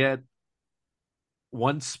can get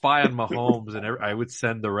one spy on Mahomes, and I would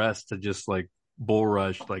send the rest to just like bull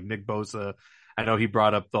rush, like Nick Bosa. I know he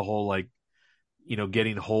brought up the whole, like,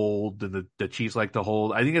 getting hold, and the Chiefs like to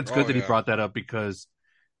hold. I think it's good Oh that he yeah. brought that up because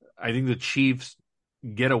I think the Chiefs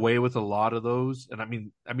get away with a lot of those. And I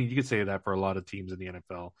mean, you could say that for a lot of teams in the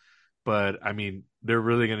NFL, but I mean, they're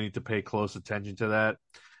really going to need to pay close attention to that.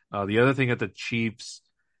 The other thing that the Chiefs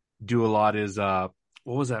do a lot is, what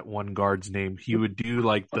was that one guard's name? He would do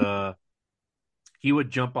like he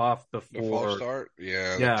would jump off The false before, start?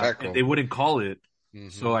 Yeah, the yeah, and tackle. they wouldn't call it. Hmm.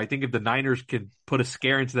 So I think if the Niners could put a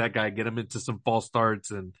scare into that guy, get him into some false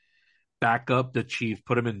starts, and back up the Chiefs,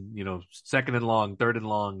 put him in, second and long, third and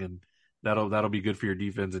long, and that'll be good for your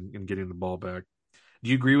defense and getting the ball back.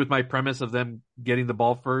 Do you agree with my premise of them getting the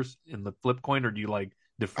ball first in the flip coin, or do you like I,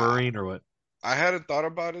 deferring, or what? I hadn't thought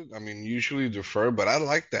about it. I mean, usually defer, but I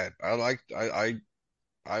like that.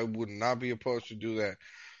 I would not be opposed to do that.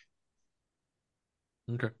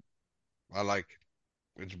 Okay. I like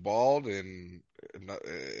it. It's bald and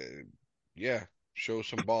yeah, show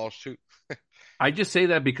some balls too. I just say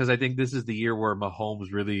that because I think this is the year where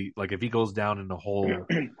Mahomes really, like, if he goes down in the hole,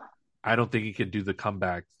 I don't think he can do the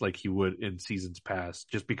comeback like he would in seasons past,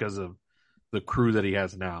 just because of the crew that he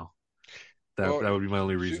has now. That Well, would be my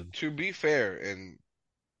only to reason. to be fair, and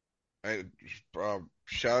I,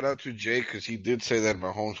 shout out to Jake because he did say that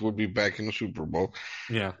Mahomes would be back in the Super Bowl.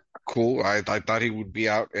 Yeah. Cool. I thought he would be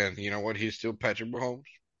out, and you know what? He's still Patrick Mahomes.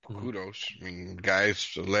 Mhm. Kudos. I mean,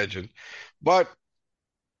 guy's a legend. But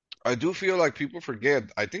I do feel like people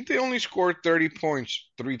forget. I think they only scored 30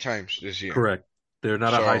 points 3 times this year. Correct. They're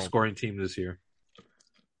not a high So scoring team this year.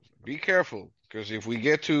 be careful because if we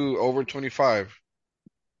get to over 25,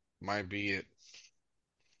 might be it.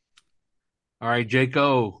 All right,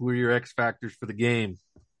 Jaco, who are your X factors for the game?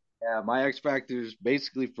 Yeah, my X factors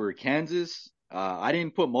basically for Kansas. I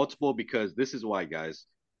didn't put multiple because this is why, guys.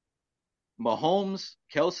 Mahomes,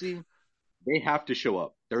 Kelsey, they have to show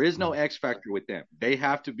up. There is no X factor with them. They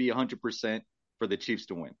have to be 100% for the Chiefs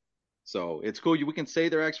to win. So it's cool. We can say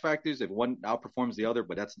they're X factors if one outperforms the other,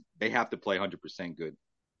 but they have to play 100% good.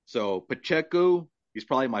 So Pacheco, he's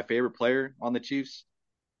probably my favorite player on the Chiefs.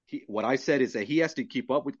 What I said is that he has to keep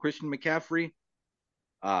up with Christian McCaffrey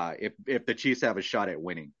if the Chiefs have a shot at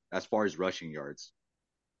winning as far as rushing yards.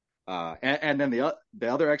 And then the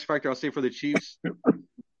other X factor I'll say for the Chiefs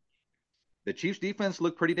defense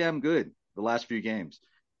looked pretty damn good the last few games.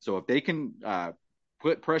 So if they can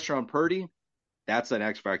put pressure on Purdy, that's an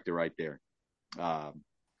X factor right there.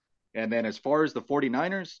 And then as far as the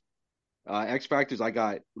 49ers, X factors, I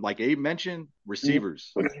got, like Abe mentioned,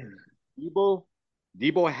 receivers.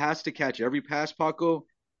 Debo has to catch every pass, Pako,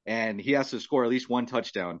 and he has to score at least one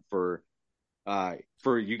touchdown for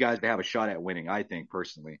you guys to have a shot at winning, I think,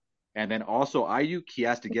 personally. And then also Ayuk, he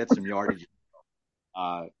has to get some yardage.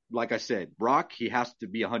 Like I said, Brock, he has to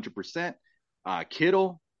be 100%.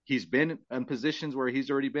 Kittle, he's been in positions where he's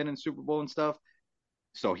already been in Super Bowl and stuff.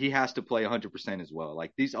 So he has to play 100% as well.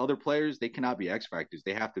 Like these other players, they cannot be X factors.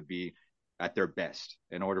 They have to be at their best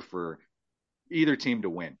in order for either team to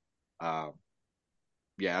win. Yeah,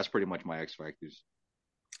 that's pretty much my X factors.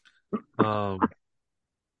 I'm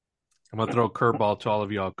gonna throw a curveball to all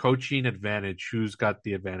of y'all. Coaching advantage. Who's got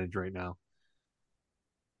the advantage right now?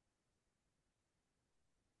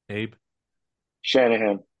 Abe?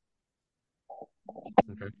 Shanahan.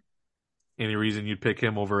 Okay. Any reason you'd pick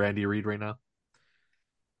him over Andy Reid right now?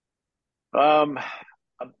 I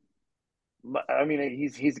mean,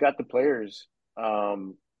 he's got the players,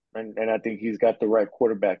 and I think he's got the right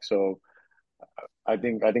quarterback. So I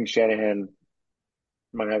think Shanahan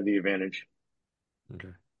might have the advantage.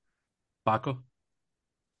 Okay. Pako?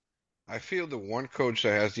 I feel the one coach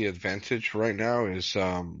that has the advantage right now is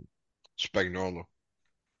Spagnuolo,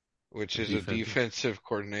 which is a defensive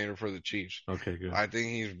coordinator for the Chiefs. Okay, good. I think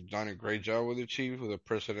he's done a great job with the Chiefs with the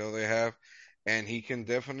personnel they have, and he can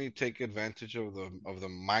definitely take advantage of the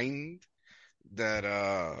mind that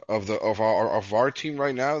of our team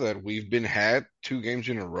right now that we've been had 2 games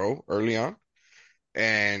in a row early on,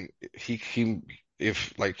 and he can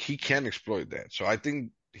exploit that. So I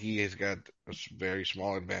think he has got a very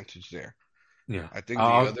small advantage there. Yeah. I think the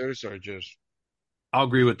others are just. I'll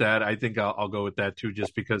agree with that. I think I'll go with that too,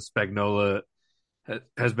 just because Spagnola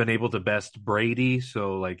has been able to best Brady,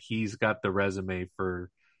 so like he's got the resume for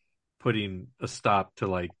putting a stop to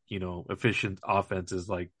like efficient offenses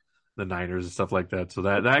like the Niners and stuff like that. So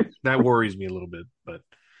that worries me a little bit,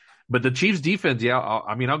 but the Chiefs defense, yeah,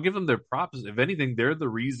 I'll give them their props. If anything, they're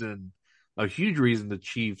a huge reason the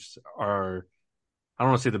Chiefs are. I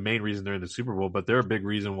don't want to say the main reason they're in the Super Bowl, but they're a big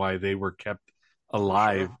reason why they were kept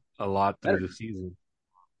alive a lot through the season.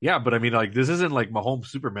 Yeah, but I mean, like this isn't like Mahomes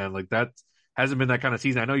Superman. Like that hasn't been that kind of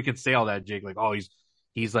season. I know you can say all that, Jake. Like, oh,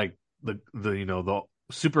 he's like the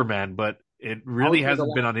Superman, but it really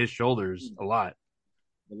hasn't been on his shoulders a lot.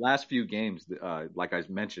 The last few games, like I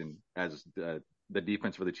mentioned, as the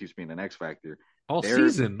defense for the Chiefs being an X factor all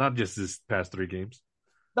season, not just this past 3 games.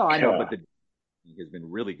 No, I know, but the has been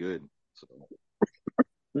really good. So.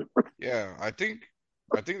 Yeah, I think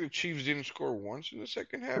the Chiefs didn't score once in the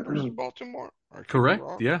second half versus Baltimore. Correct.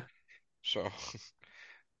 Yeah. So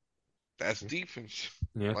that's defense.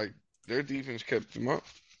 Yeah. Like their defense kept them up.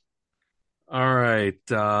 All right.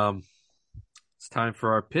 It's time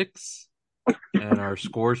for our picks and our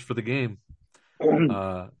scores for the game.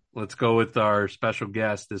 Let's go with our special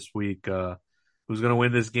guest this week. Who's going to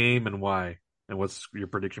win this game and why? And what's your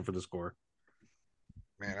prediction for the score?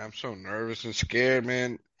 Man, I'm so nervous and scared,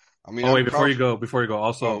 man. I mean, wait, before you go,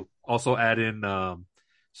 also add in.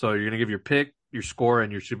 So you're gonna give your pick, your score,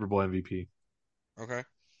 and your Super Bowl MVP. Okay.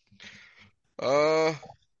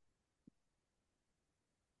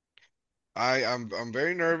 I'm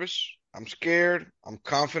very nervous. I'm scared. I'm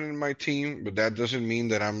confident in my team, but that doesn't mean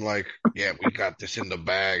that I'm like, yeah, we got this in the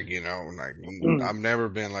bag, Like I've never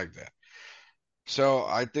been like that. So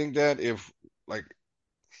I think that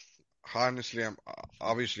honestly,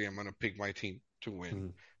 I'm gonna pick my team to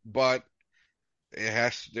win, but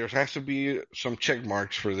there has to be some check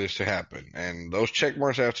marks for this to happen, and those check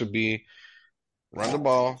marks have to be run the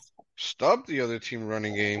ball, stop the other team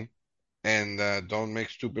running game, and don't make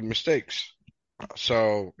stupid mistakes.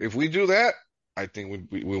 So if we do that, I think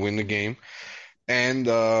we win the game. And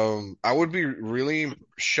I would be really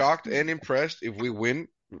shocked and impressed if we win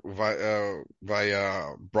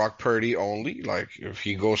via Brock Purdy only. Like if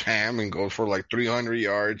he goes ham and goes for like 300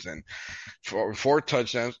 yards and four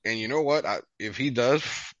touchdowns. And you know what? If he does,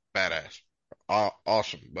 badass,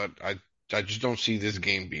 awesome. But I just don't see this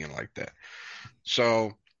game being like that.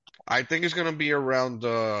 So I think it's gonna be around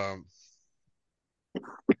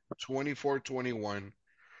 24-21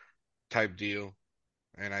 type deal,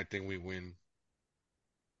 and I think we win.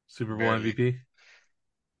 Super Bowl Barely.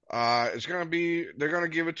 MVP. They're gonna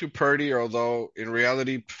give it to Purdy, although in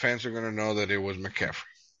reality, fans are gonna know that it was McCaffrey.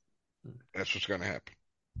 That's what's gonna happen.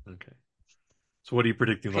 Okay. So what are you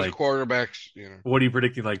predicting? Because Like quarterbacks, what are you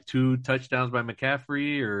predicting? Like 2 touchdowns by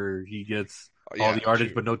McCaffrey, or he gets all the yardage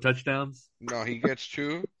 2. but no touchdowns? No, he gets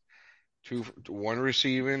two, one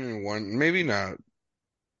receiving and one, maybe not.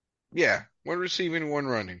 Yeah, one receiving, one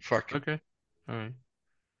running. Fuck it. Okay. All right.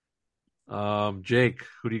 Jake,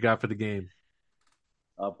 who do you got for the game?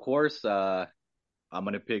 Of course, I'm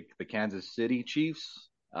gonna pick the Kansas City Chiefs.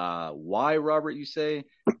 Why, Robert? You say?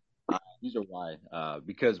 These are why.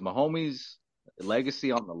 Because Mahomes'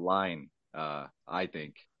 legacy on the line. I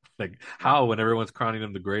think. Like how when everyone's crowning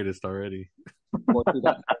him the greatest already? Well, see,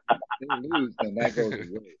 if they lose, then that goes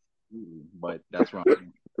away. But that's wrong.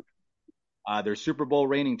 They're Super Bowl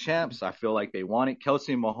reigning champs. I feel like they want it.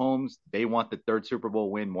 Kelsey and Mahomes, they want the 3rd Super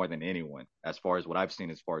Bowl win more than anyone, as far as what I've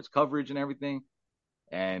seen, as far as coverage and everything.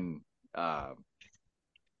 And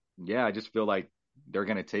yeah, I just feel like they're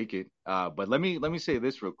gonna take it. But let me say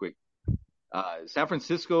this real quick. San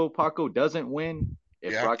Francisco, Pako doesn't win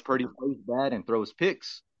if Brock Purdy plays bad and throws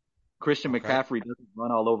picks. Christian McCaffrey doesn't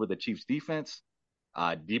run all over the Chiefs defense.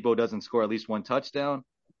 Debo doesn't score at least 1 touchdown.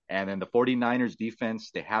 And then the 49ers defense,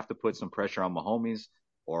 they have to put some pressure on Mahomes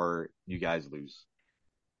or you guys lose.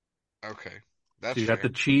 Okay. That's so you got the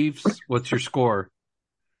Chiefs. What's your score?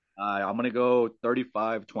 I'm going to go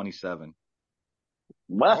 35-27.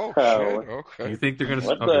 Wow. Oh, shit. Okay. You think they're going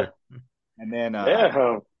to... Okay. And then... yeah.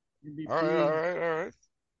 MVP, all right.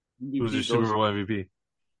 MVP who's your Super Bowl MVP?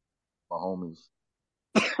 Mahomes.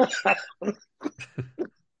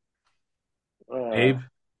 Abe?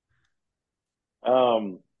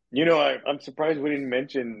 I'm surprised we didn't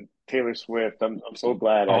mention Taylor Swift. I'm so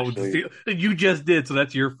glad. Actually, you just did, so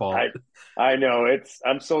that's your fault. I know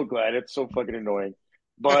I'm so glad. It's so fucking annoying,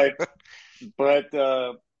 but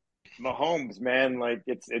Mahomes, man, like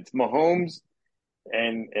it's Mahomes,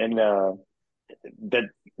 and that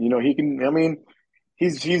he can. I mean,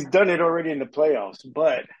 he's done it already in the playoffs,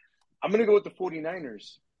 but I'm gonna go with the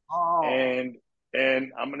 49ers, and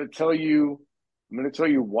I'm gonna tell you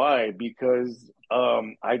why, because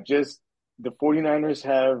the 49ers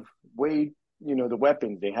have the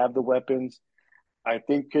weapons. They have the weapons. I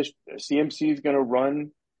think CMC is going to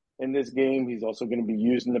run in this game. He's also going to be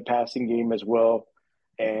used in the passing game as well.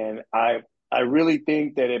 And I really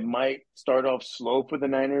think that it might start off slow for the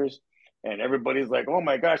Niners. And everybody's like, oh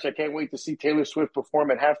my gosh, I can't wait to see Taylor Swift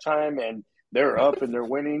perform at halftime. And they're up and they're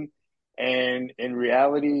winning. And in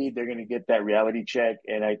reality, they're going to get that reality check.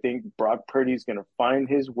 And I think Brock Purdy is going to find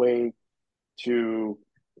his way to,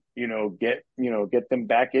 get them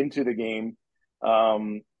back into the game.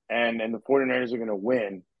 And the 49ers are going to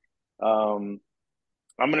win. I'm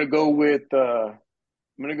going to go with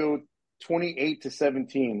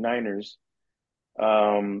 28-17 Niners.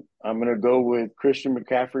 I'm going to go with Christian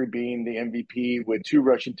McCaffrey being the MVP with 2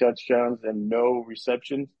 rushing touchdowns and no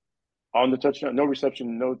receptions on the touchdown, no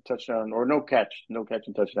reception, no touchdown, or no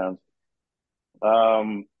catching touchdowns.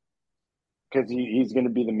 Because he's going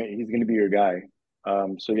to be your guy.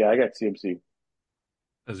 So yeah, I got CMC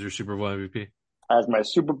as your Super Bowl MVP. As my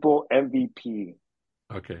Super Bowl MVP.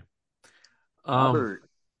 Okay. I'm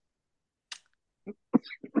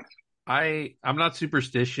not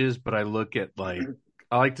superstitious, but I look at I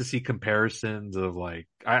like to see comparisons of I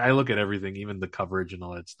look at everything, even the coverage and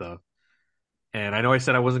all that stuff. And I know I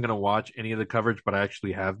said I wasn't going to watch any of the coverage, but I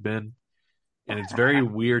actually have been. And it's very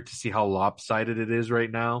weird to see how lopsided it is right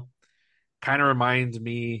now. Kind of reminds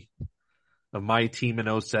me of my team in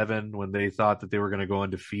 2007 when they thought that they were going to go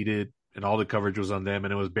undefeated and all the coverage was on them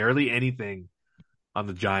and it was barely anything on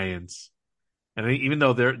the Giants. And even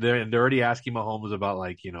though they're already asking Mahomes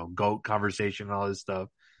about GOAT conversation and all this stuff.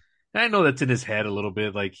 And I know that's in his head a little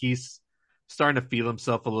bit. Like he's starting to feel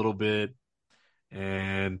himself a little bit.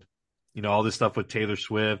 And, all this stuff with Taylor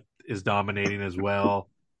Swift is dominating as well.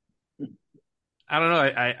 I don't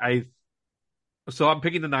know. So I'm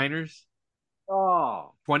picking the Niners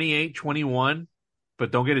Oh, 28-21,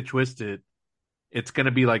 but don't get it twisted. It's going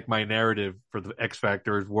to be like my narrative for the X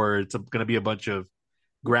Factors, where it's going to be a bunch of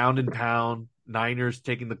ground and pound, Niners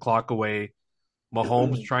taking the clock away,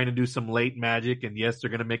 Mahomes trying to do some late magic, and yes, they're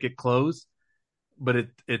going to make it close, but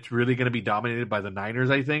it's really going to be dominated by the Niners,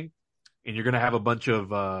 I think. And you're going to have a bunch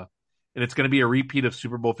of, and it's going to be a repeat of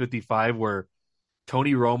Super Bowl 55, where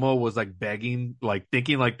Tony Romo was like begging, like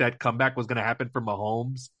thinking like that comeback was going to happen for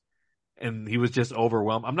Mahomes, and he was just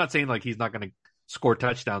overwhelmed. I'm not saying like he's not going to score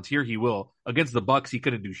touchdowns. Here he will. Against the Bucks, he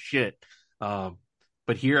couldn't do shit.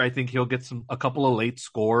 But here I think he'll get a couple of late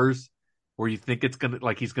scores where you think it's gonna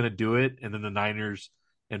like he's gonna do it, and then the Niners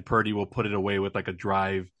and Purdy will put it away with like a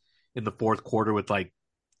drive in the fourth quarter with like,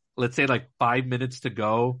 let's say, like 5 minutes to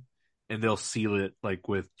go, and they'll seal it like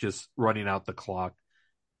with just running out the clock.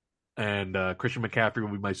 And Christian McCaffrey will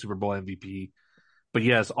be my Super Bowl MVP. But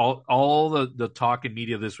yes, all the talk in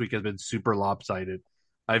media this week has been super lopsided.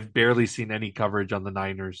 I've barely seen any coverage on the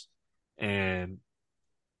Niners, and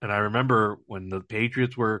I remember when the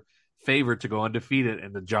Patriots were favored to go undefeated,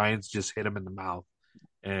 and the Giants just hit them in the mouth,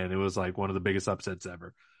 and it was like one of the biggest upsets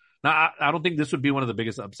ever. Now, I don't think this would be one of the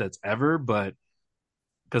biggest upsets ever, but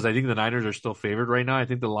because I think the Niners are still favored right now. I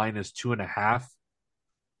think the line is 2.5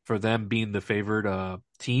 for them being the favored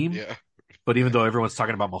team. Yeah. But even though everyone's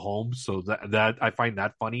talking about Mahomes, so that I find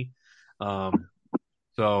that funny.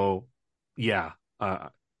 So yeah,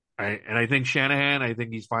 I think Shanahan. I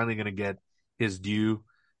think he's finally going to get his due,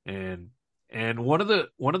 and one of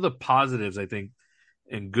the positives I think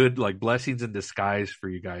and good like blessings in disguise for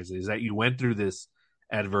you guys is that you went through this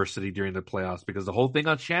adversity during the playoffs, because the whole thing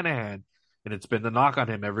on Shanahan, and it's been the knock on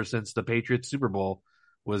him ever since the Patriots Super Bowl,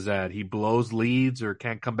 was that he blows leads or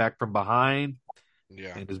can't come back from behind.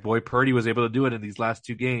 Yeah. And his boy Purdy was able to do it in these last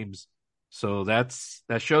two games. So that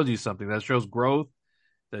shows you something. That shows growth.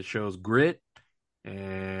 That shows grit,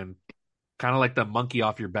 and kind of like the monkey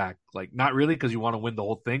off your back. Like, not really because you want to win the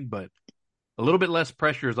whole thing, but a little bit less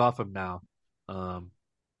pressure is off him now.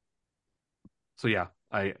 So yeah,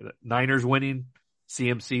 Niners winning,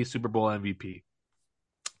 CMC Super Bowl MVP.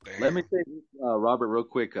 Damn. let me say, Robert, real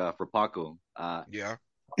quick for Paco. Yeah.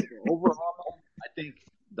 Overall, I think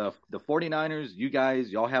the 49ers, you guys,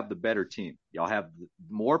 y'all have the better team. Y'all have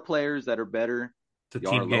more players that are better. It's a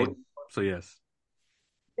Y'all are team game. loaded. So yes.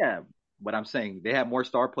 Yeah, but I'm saying they have more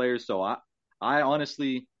star players. So I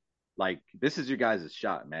honestly, like, this is your guys'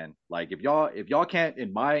 shot, man. Like, if y'all can't,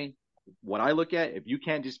 what I look at, if you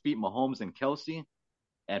can't just beat Mahomes and Kelsey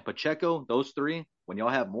and Pacheco, those three, when y'all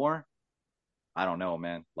have more, I don't know,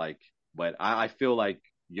 man. Like, but I feel like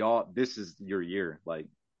y'all, this is your year. Like,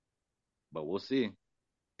 but we'll see.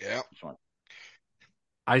 Yeah.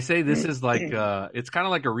 I say this is like it's kind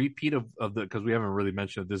of like a repeat of the, because we haven't really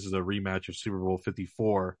mentioned that this is a rematch of Super Bowl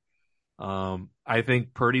 54. I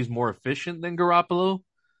think Purdy's more efficient than Garoppolo,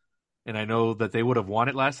 and I know that they would have won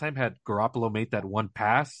it last time had Garoppolo made that one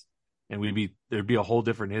pass, and there'd be a whole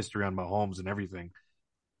different history on Mahomes and everything.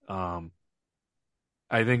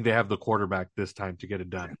 I think they have the quarterback this time to get it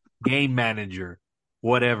done. Game manager,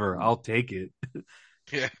 whatever, I'll take it.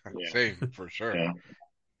 Yeah. Same for sure. Yeah.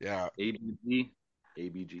 Yeah.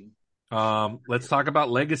 ABG. Let's talk about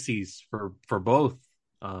legacies for both,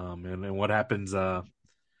 and what happens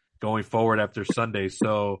going forward after Sunday.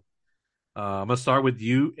 So I'm gonna start with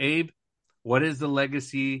you, Abe. What is the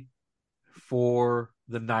legacy for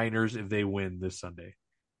the Niners if they win this Sunday?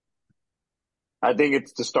 I think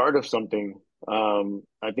it's the start of something.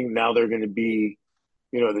 I think now they're going to be,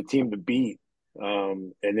 the team to beat.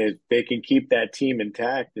 And if they can keep that team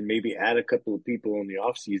intact and maybe add a couple of people in the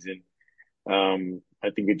offseason, I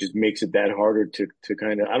think it just makes it that harder to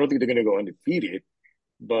kind of, I don't think they're going to go undefeated,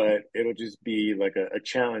 but it'll just be like a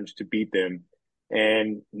challenge to beat them.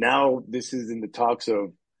 And now this is in the talks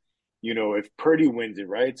of, if Purdy wins it,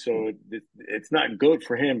 right? So it's not good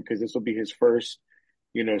for him because this will be his first,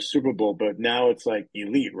 Super Bowl, but now it's like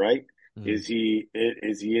elite, right? Mm. Is he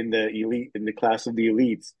in the elite, in the class of the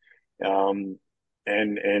elites? And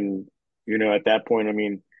at that point, I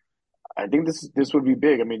mean, I think this would be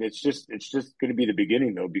big. I mean, it's just going to be the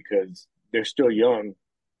beginning though, because they're still young.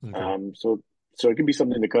 Okay. So it could be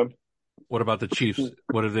something to come. What about the Chiefs?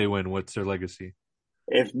 What if they win? What's their legacy?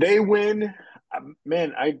 If they win,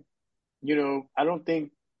 man, I don't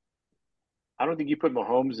think you put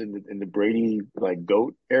Mahomes in the Brady like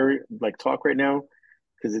GOAT area like talk right now,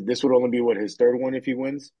 because this would only be his third one if he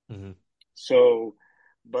wins. Mm-hmm. So,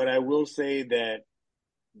 but I will say that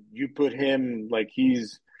you put him like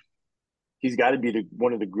he's got to be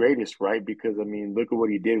one of the greatest, right? Because I mean, look at what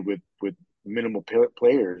he did with minimal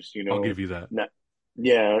players. I'll give you that.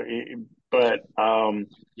 Yeah, but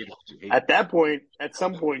Yeah, at that point, at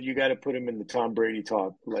some point, you got to put him in the Tom Brady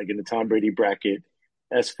talk, like in the Tom Brady bracket,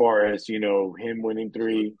 as far as him winning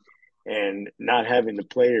three and not having the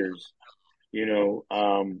players.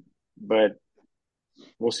 But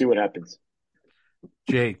we'll see what happens.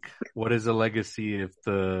 Jake, what is the legacy if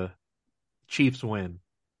the Chiefs win?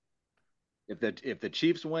 if the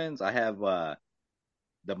Chiefs wins, I have the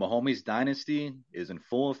Mahomes dynasty is in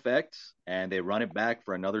full effect, and they run it back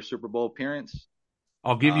for another Super Bowl appearance.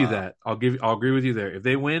 I'll give you Uh, that. I'll agree with you there. If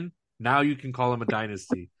they win, now you can call them a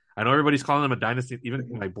dynasty. I know everybody's calling them a dynasty. Even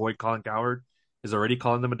my boy Colin Coward is already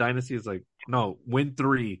calling them a dynasty. It's like, no, win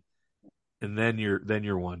three, and then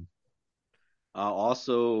you're one.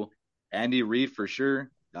 Also, Andy Reid for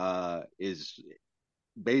sure is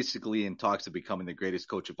basically in talks of becoming the greatest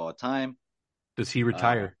coach of all time. Does he Uh,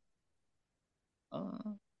 retire?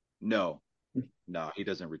 no, no, he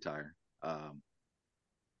doesn't retire.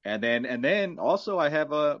 And then also I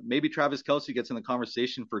have maybe Travis Kelce gets in the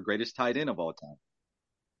conversation for greatest tight end of all time.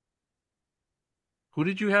 Who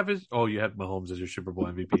did you have as? Oh, you had Mahomes as your Super Bowl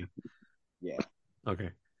MVP. Yeah. Okay.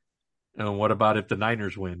 And what about if the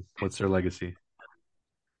Niners win? What's their legacy?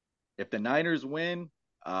 If the Niners win,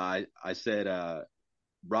 I said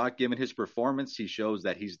Brock, given his performance, he shows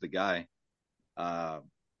that he's the guy. Uh,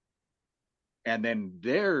 and then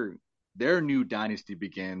their new dynasty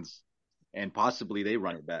begins, and possibly they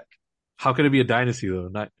run it back. How could it be a dynasty though?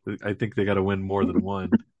 Not. I think they got to win more than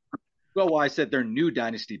one. Well, I said their new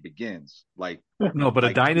dynasty begins. Like, No, but a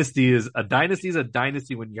like dynasty is a dynasty is a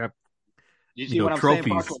dynasty when you have you see what I'm saying,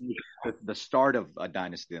 trophies Pako? The start of a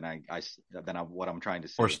dynasty, and what I'm trying to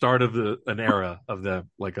say. or start of an era of the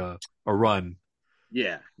like a run.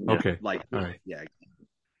 Yeah. Okay. Like, All right. yeah.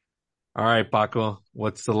 All right, Paco.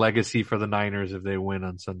 What's the legacy for the Niners if they win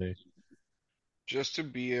on Sunday? Just to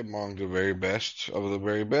be among the very best of the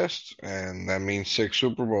very best, and that means 6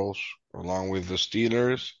 Super Bowls, along with the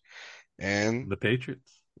Steelers and The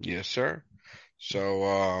Patriots. yes, sir.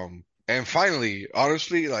 So, and finally,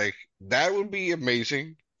 honestly, like that would be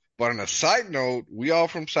amazing. But on a side note, we all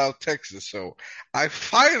from South Texas, so I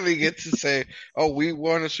finally get to say, "Oh, we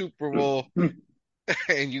won a Super Bowl,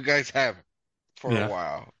 and you guys haven't for a Yeah,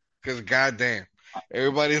 while." Because goddamn,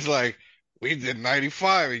 everybody's like, "We did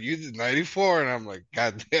 95 and you did 94," and I'm like,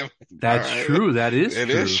 "God damn it!" All that's right, true. That is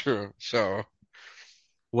it is true. true. So,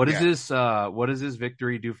 What is yeah. this? What does this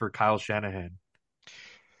victory do for Kyle Shanahan?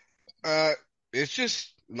 Uh, it's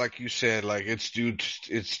just like you said, like it's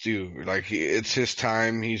due. Like it's his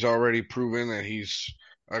time. He's already proven that he's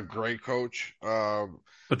a great coach.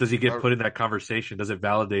 But does he get Uh, put in that conversation? Does it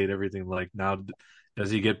validate everything? Like now, does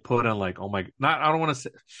he get put on like, oh my, not, I don't want to say,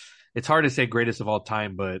 it's hard to say greatest of all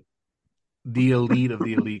time, but the elite of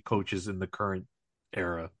the elite coaches in the current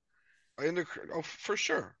era. in the oh, for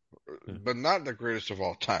sure, Yeah. but not the greatest of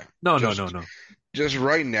all time. No, no, no, Just no. just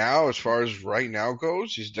right now, as far as right now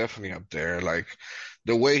goes, he's definitely up there. Like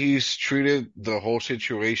the way he's treated the whole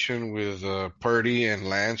situation with Purdy and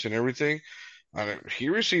Lance and everything. He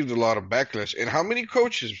received a lot of backlash. And how many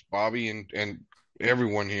coaches, Bobby and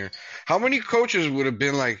everyone here, how many coaches would have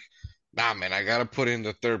been like, nah, man, I gotta put in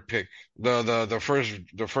the third pick,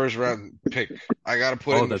 the first round pick. I gotta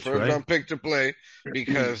put Oh, in the that's first right. round pick to play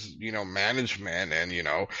because management and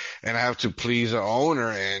and I have to please the owner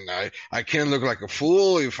and I can't look like a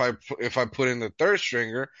fool if I put in the third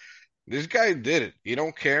stringer. This guy did it. He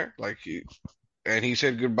don't care. And he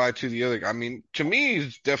said goodbye to the other. I mean, to me,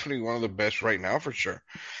 he's definitely one of the best right now for sure.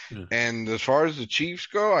 Yeah. And as far as the Chiefs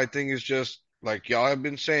go, I think it's just like y'all have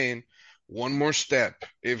been saying, one more step.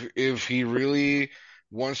 If he really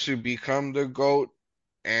wants to become the GOAT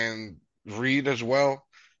and Reed as well,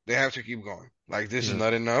 they have to keep going. Like this is Yeah.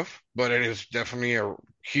 not enough, but it is definitely a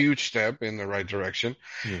huge step in the right direction.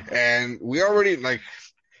 Yeah. And we already like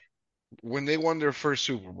when they won their first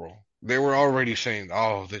Super Bowl, they were already saying,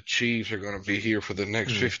 "Oh, the Chiefs are going to be here for the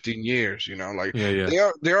next Yeah. 15 years." Like Yeah.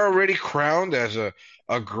 Yeah. they're already crowned as a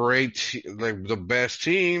great like the best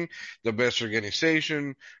team, the best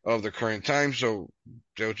organization of the current time. So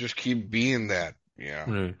they'll just keep being that.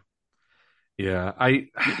 Yeah. Yeah.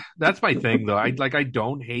 That's my thing though. I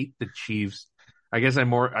don't hate the Chiefs. I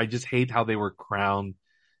just hate how they were crowned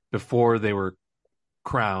before they were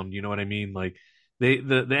crowned. You know what I mean? Like the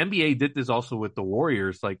NBA did this also with the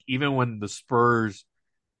Warriors. Like even when the Spurs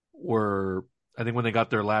were, I think when they got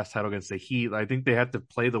their last title against the Heat, I think they had to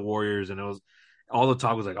play the Warriors, and it was all the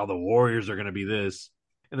talk was like, "Oh, the Warriors are going to be this,"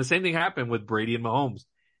 and the same thing happened with Brady and Mahomes.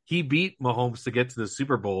 He beat Mahomes to get to the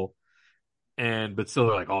Super Bowl, but still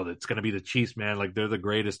they're like, "Oh, it's going to be the Chiefs, man! Like they're the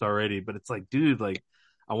greatest already." But it's like, dude, like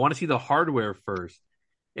I want to see the hardware first.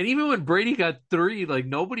 And even when Brady got 3, like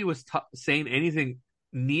nobody was saying anything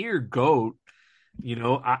near GOAT.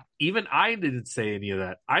 Even I didn't say any of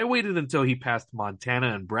that. I waited until he passed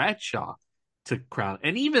Montana and Bradshaw to crown.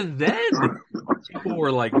 And even then, people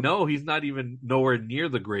were like, no, he's not even nowhere near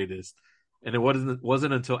the greatest. And it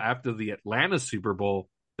wasn't until after the Atlanta Super Bowl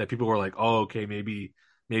that people were like, oh, okay, maybe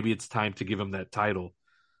it's time to give him that title.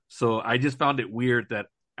 So I just found it weird that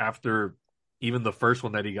after even the first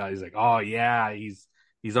one that he got, he's like, oh yeah, he's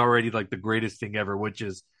already like the greatest thing ever, which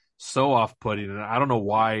is so off-putting. And I don't know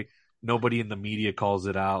why nobody in the media calls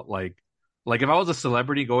it out. Like if I was a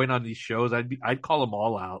celebrity going on these shows, I'd call them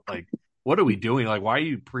all out. Like, what are we doing? Like, why are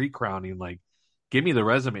you pre-crowning? Like, give me the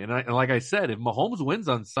resume. And like I said, if Mahomes wins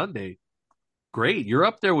on Sunday, great. You're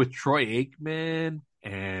up there with Troy Aikman,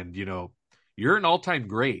 and you're an all-time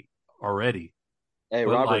great already. Hey,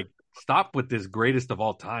 But Robert, like, stop with this greatest of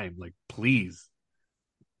all time. Like, please.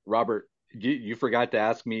 Robert, you forgot to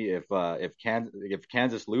ask me if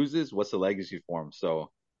Kansas loses, what's the legacy for him?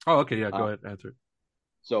 So, Oh, okay, yeah, go ahead, answer it.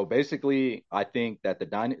 so basically, I think that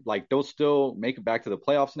like they'll still make it back to the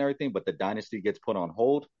playoffs and everything, but the dynasty gets put on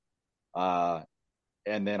hold.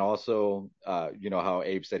 And then also, you know how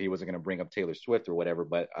Abe said he wasn't going to bring up Taylor Swift or whatever,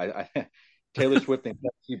 but Taylor Swift and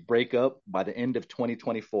Pepsi break up by the end of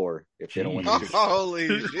 2024 if they don't win the Super Bowl.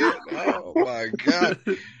 Holy shit! Oh my god!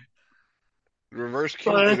 Reverse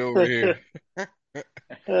Cupid over here.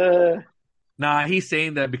 Nah, he's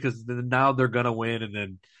saying that because now they're gonna win, and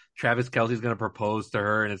then Travis Kelce's gonna propose to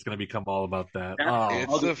her, and it's gonna become all about that.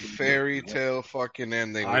 It's a fairy tale fucking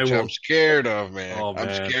ending, I which will- I'm scared of, man. Oh, I'm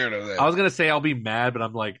man. scared of that. I was gonna say I'll be mad, but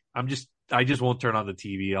I just won't turn on the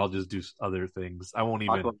TV. I'll just do other things. I won't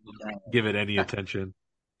even give it any attention.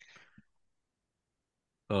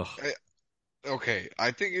 Ugh. Okay,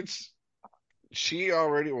 I think she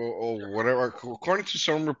already or whatever. According to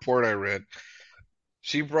some report I read,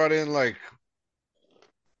 she brought in like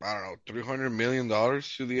I don't know $300 million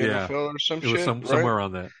to the Yeah. NFL or some It was shit, somewhere right?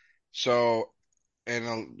 around that. So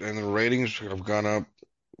and the ratings have gone up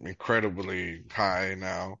incredibly high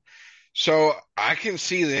now. So I can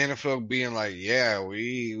see the NFL being like, yeah,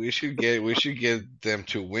 we should get them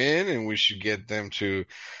to win, and we should get them to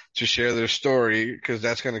share their story because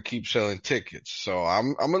that's going to keep selling tickets. So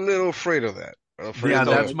I'm a little afraid of that. Yeah,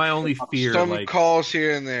 that's my only fear. Some Like, calls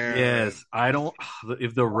here and there. yes, I don't.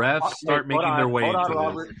 If the refs start making their way into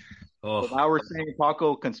Robert. this, So now we're saying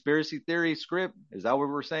Pako conspiracy theory script. Is that what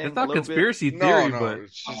we're saying? it's not a little conspiracy No, theory, no, but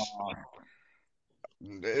it's just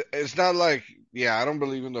it's not like yeah, I don't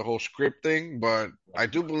believe in the whole script thing, but I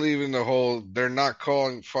do believe in the whole they're not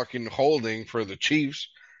calling fucking holding for the Chiefs.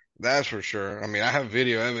 That's for sure. I mean, I have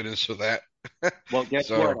video evidence of that. Well, guess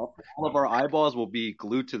So- what? All of our eyeballs will be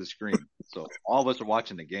glued to the screen, so all of us are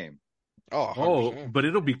watching the game. Oh, oh, 100%. but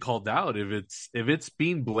it'll be called out if it's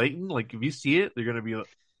being blatant. Like if you see it,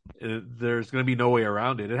 there's gonna be no way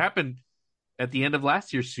around it. It happened at the end of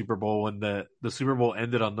last year's Super Bowl when the Super Bowl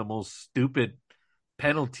ended on the most stupid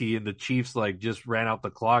penalty, and the Chiefs like just ran out the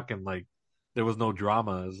clock, and like there was no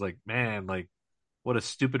drama. It was like, man, like what a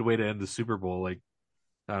stupid way to end the Super Bowl. Like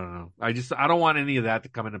I don't know. I don't want any of that to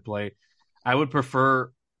come into play. I would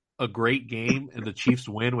prefer a great game and the Chiefs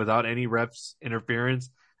win without any refs interference,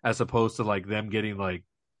 as opposed to like them getting like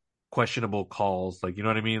questionable calls. Like, you know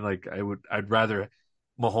what I mean? Like I'd rather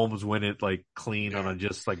Mahomes win it like clean on a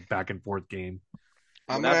just like back and forth game.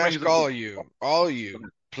 I'm Well, gonna that ask brings us- all of you,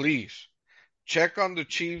 please check on the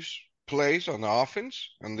Chiefs' plays on the offense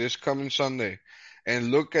on this coming Sunday, and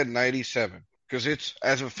look at 97 because it's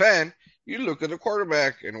as a fan, you look at the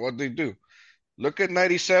quarterback and what they do. Look at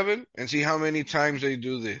 97 and see how many times they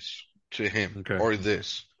do this to him, Okay. or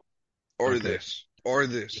this, or Okay. this, or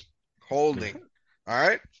this, holding. All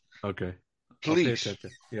right, Okay. I'll please pay attention.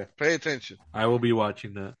 Yeah. pay attention. I will be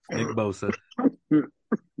watching that. Nick Bosa.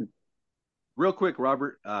 Real quick,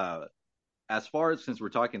 Robert. As far as since we're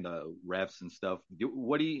talking the refs and stuff,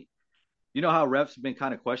 what do you know how refs have been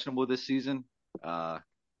kind of questionable this season?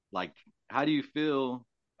 Like, how do you feel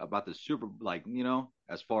about the Super? Like,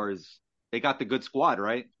 as far as they got the good squad,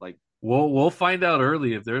 right? Like, We'll find out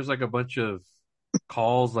early if there's like a bunch of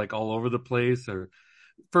calls like all over the place. Or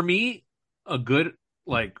for me, a good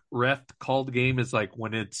like ref called game is like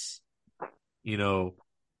when it's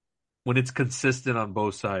when it's consistent on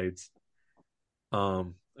both sides.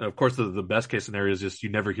 Of course, the best case scenario is just you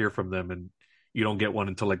never hear from them and you don't get one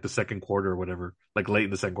until like the second quarter or whatever, like late in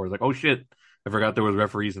the second quarter. Like, oh shit, I forgot there was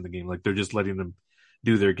referees in the game. Like they're just letting them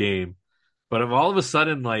do their game. But if all of a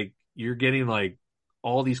sudden like you're getting like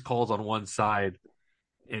all these calls on one side,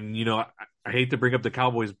 and I hate to bring up the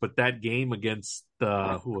Cowboys, but that game against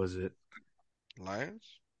who was it? Lions?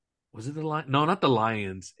 Was it the Lions? No, not the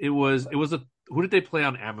Lions. It was a who did they play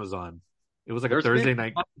on Amazon? It was like a There's been Thursday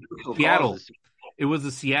night. controversial calls Seattle. this year. It was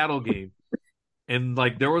a Seattle game. And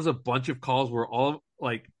like there was a bunch of calls where all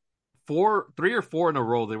like three or four in a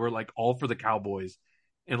row, they were like all for the Cowboys.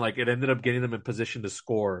 And like it ended up getting them in position to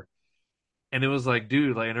score. And it was like,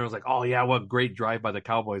 dude, like, and it was like, oh yeah, what great drive by the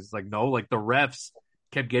Cowboys. It's like, no, like the refs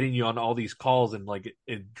kept getting you on all these calls, and like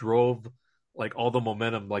it drove like all the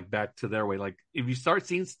momentum like back to their way. Like if you start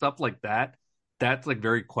seeing stuff like that, that's like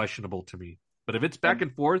very questionable to me. But if it's back And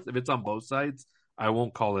and forth, if it's on both sides, I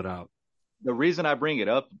won't call it out. the reason I bring it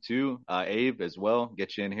up too, Abe, as well,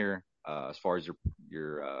 get you in here as far as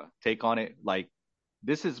your take on it. Like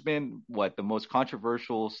this has been what the most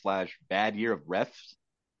controversial slash bad year of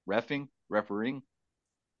refereeing.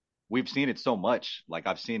 We've seen it so much. Like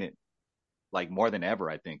I've seen it like more than ever.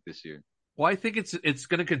 I think this year. Well, I think it's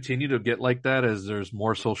going to continue to get like that as there's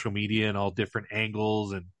more social media and all different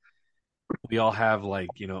angles, and we all have like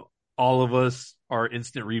all of us are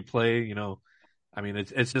instant replay. I mean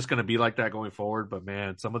it's just going to be like that going forward. But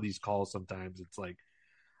man, some of these calls sometimes it's like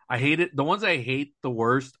I hate it. The ones I hate the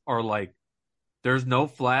worst are like there's no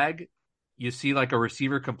flag. You see like a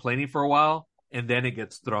receiver complaining for a while, and then it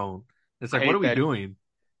gets thrown. It's I like, what are hate we that. doing?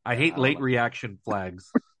 I Yeah, hate I don't late like. reaction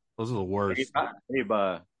flags. Those are the worst. Abe,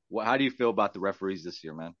 how do you feel about the referees this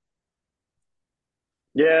year, man?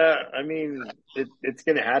 Yeah, I mean, it's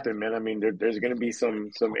gonna happen, man. I mean, there's gonna be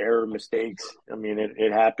some error mistakes. I mean,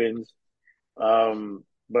 it happens.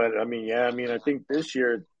 But I mean, yeah, I mean, I think this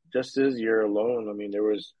year, just this year alone, I mean, there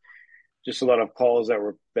was just a lot of calls that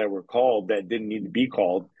were called that didn't need to be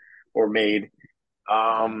called or made.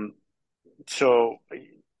 Yeah. Um, so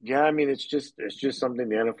yeah, I mean, it's just something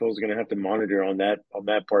the NFL is going to have to monitor on that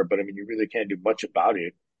part. But I mean, you really can't do much about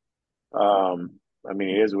it. I mean,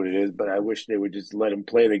 it is what it is. But I wish they would just let him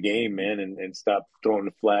play the game, man, and stop throwing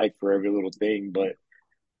the flag for every little thing. But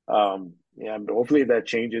yeah, but hopefully that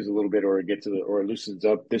changes a little bit, or or it loosens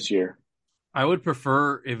up this year. I would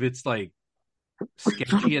prefer if it's like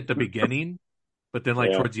sketchy at the beginning, but then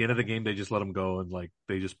like Yeah, towards the end of the game they just let them go and like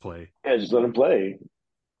they just play. yeah, just let him play.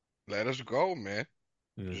 Let us go, man.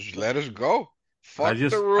 Yeah. Just let us go. I Fuck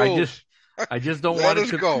the just I just rules. I just don't Let want it us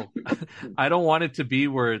to go. I don't want it to be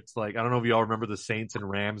where it's like I don't know if you all remember the Saints and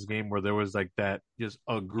Rams game where there was like that just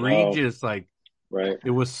Oh, egregious like right.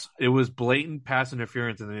 it was blatant pass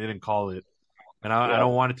interference and they didn't call it. And I Yeah,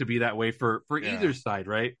 don't want it to be that way for Yeah, either side,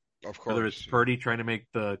 right? of Whether it's course. Purdy trying to make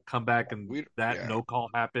the comeback and that Yeah, no call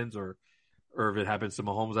happens or if it happens to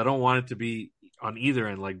Mahomes. I don't want it to be on either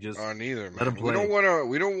end. Like just neither, let him man. We don't play. want to.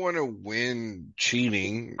 We don't want to win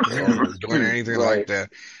cheating or doing anything like right. that.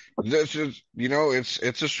 This is,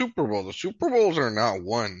 it's a Super Bowl. The Super Bowls are not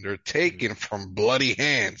won; they're Yeah. taken from bloody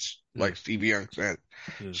hands, Yeah. like Steve Young said.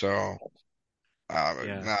 Yeah. So,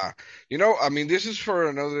 Yeah. nah. I mean, this is for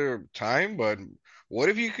another time. But what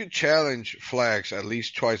if you could challenge flags at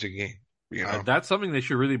least twice a game? You know, That's something they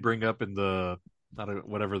should really bring up in the not a,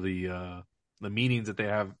 whatever the meetings that they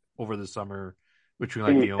have over the summer between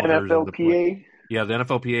like The the owners and the play. NFLPA. Yeah, the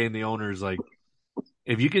NFLPA and the owners like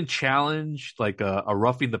if you can challenge like a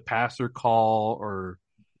roughing the passer call or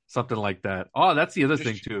something like that. Oh, that's the other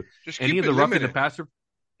thing just too. just Any keep of it the roughing the limited. passer,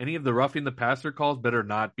 any of the roughing the passer calls better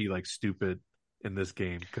not be like stupid in this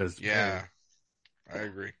game because man, Yeah, I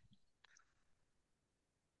agree.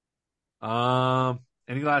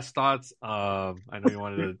 any last thoughts? I know you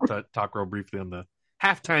wanted to talk real briefly on the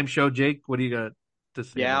halftime show, Jake. What do you got to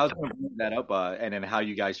say Yeah, I about was that? going to bring that up, and then how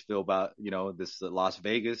you guys feel about this Las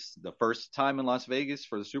Vegas, the first time in Las Vegas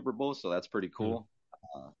for the Super Bowl, so that's pretty Yeah. cool.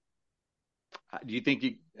 Do you think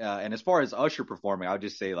and as far as Usher performing, I'll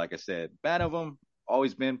just say, like I said, fan of him,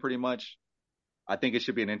 always been pretty much. I think it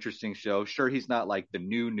should be an interesting show. Sure, he's not like the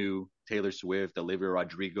new Taylor Swift, Olivia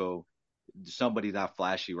Rodrigo, somebody not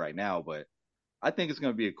flashy right now, but I think it's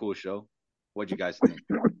going to be a cool show. What do you guys think?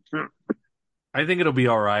 I think it'll be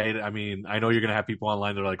all right. I mean, I know you're gonna have people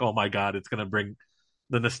online that are like, "Oh my god, it's gonna bring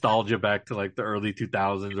the nostalgia back to like the early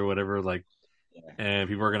 2000s or whatever." Like, Yeah. and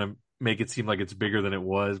people are gonna make it seem like it's bigger than it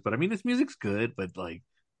was. But I mean, his music's good, but like,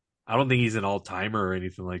 I don't think he's an all timer or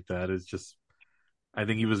anything like that. It's just, I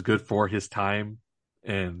think he was good for his time,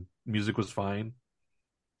 and music was fine.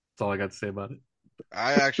 That's all I got to say about it.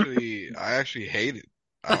 I actually hate it.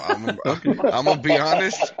 Okay. I'm gonna be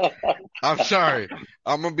honest. I'm sorry.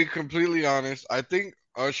 I'm gonna be completely honest. I think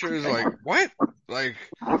Usher is like, what? Like,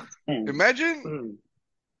 imagine,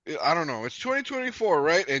 I don't know. It's 2024,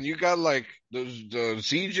 right? And you got like the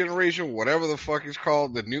Z generation, whatever the fuck it's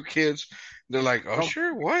called, the new kids. They're like,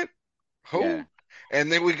 Usher, what? Yeah. Who?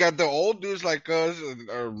 And then we got the old dudes like us,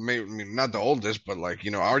 or maybe I mean, not the oldest, but like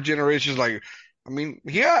our generation's like, I mean,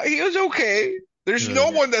 yeah, he was okay. There's no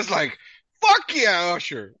one that's like, fuck yeah,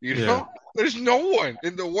 Usher. You know, Yeah. there's no one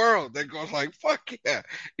in the world that goes like, fuck yeah.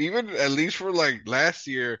 Even at least for like last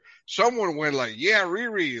year, someone went like, yeah,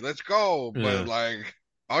 Riri, let's go. But Yeah. like,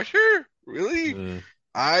 Usher, really?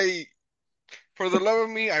 Yeah. For the love of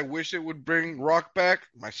me, I wish it would bring rock back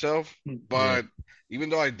myself. Yeah. But even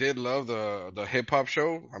though I did love the hip hop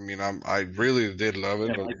show, I mean, I really did love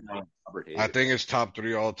it. I think it's top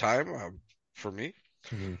 3 all time for me.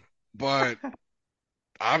 Mhm. But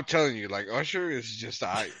I'm telling you, like Usher is just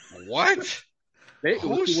what?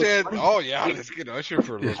 Who said? Oh yeah, let's get Usher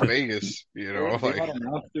for Las Vegas. You know, They like had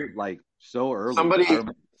announced it like so early.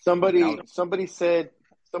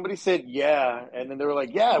 Somebody said yeah, and then they were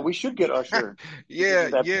like, yeah, we should get Usher. yeah,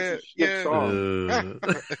 That yeah, piece of shit yeah, song.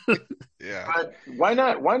 yeah. But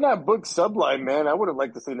why not book Sublime, man? I would have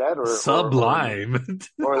liked to see that, or Sublime.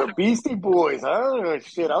 or the Beastie Boys. I don't know,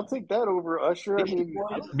 shit. I'll take that over Usher. I mean,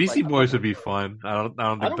 BC Boys would be fun. I don't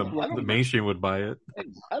think I don't- the mainstream would buy it.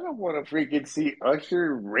 I don't want to freaking see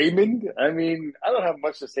Usher Raymond. I mean, I don't have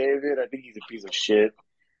much to say of it. I think he's a piece of shit.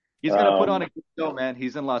 He's gonna put on a good show, man.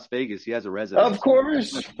 He's in Las Vegas. He has a residence. Of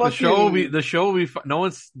course, The show will be fun. No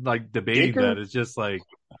one's like debating Baker? that. It's just like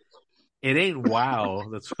it ain't wow.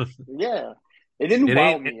 That's what, Yeah, it didn't it wow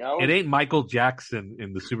ain't. me. It ain't Michael Jackson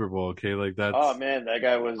in the Super Bowl. Okay, like that's. Oh man, that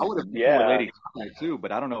guy was. I would have Yeah, Lady Gaga too,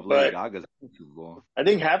 but I don't know if Lady Gaga's in the Super Bowl. I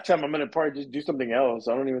think halftime I'm gonna probably just do something else.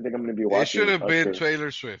 I don't even think I'm gonna be watching. It should have been Usher.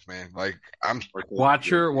 Taylor Swift, man. Like I'm. Watch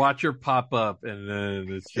her pop up, and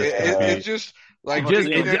then it's just. It's just like I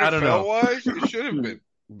don't know. NFL wise, it should have been,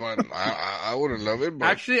 but I wouldn't love it. But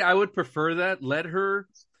Actually, I would prefer that. Let her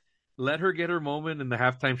get her moment in the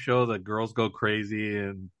halftime show. The girls go crazy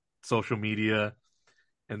and social media,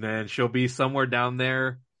 and then she'll be somewhere down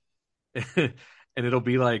there, and it'll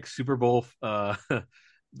be like Super Bowl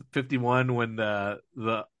 51 when the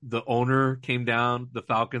owner came down, the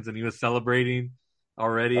Falcons, and he was celebrating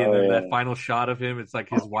already, and then that final shot of him, it's like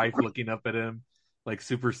his wife looking up at him, like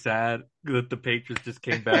super sad that the Patriots just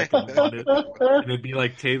came back and won it. And it'd be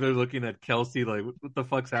like Taylor looking at Kelsey like, what the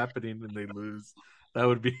fuck's happening? And they lose. That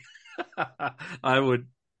would be, I would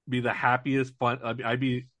be the happiest fun. I'd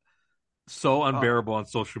be so unbearable on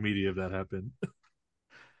social media if that happened.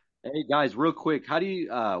 Hey guys, real quick, how do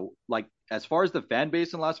you like as far as the fan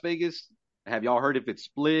base in Las Vegas? Have y'all heard if it's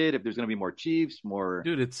split? If there's gonna be more Chiefs, more?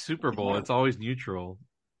 Dude, it's Super Bowl. It's always neutral.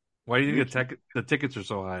 Why do you think the tickets are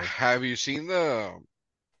so high? have you seen the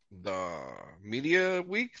media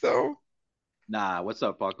week though? Nah, what's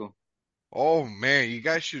up, Pako? Oh man, you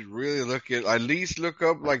guys should really at least look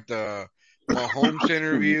up like the Mahomes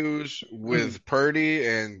interviews with Purdy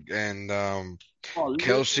and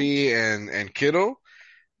Kelsey and Kittle.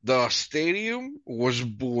 The stadium was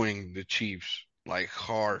booing the Chiefs like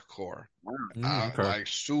hardcore, Okay. like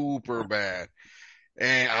super bad.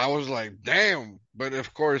 And I was like, damn. But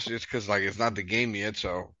of course, it's because like it's not the game yet,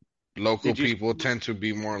 so local people tend to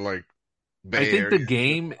be more like Bay I think Area. the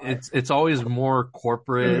game it's always more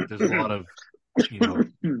corporate. There's a lot of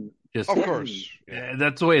just Of course, yeah,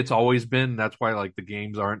 that's the way it's always been. That's why like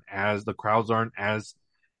the crowds aren't as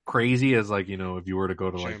crazy as like if you were to go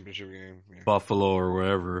to like championship game. Yeah. Buffalo or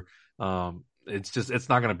wherever. It's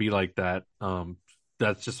not gonna be like that.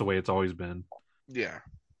 That's just the way it's always been. Yeah.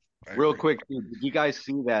 I Real agree. quick, did you guys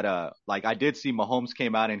see that? Like I did see Mahomes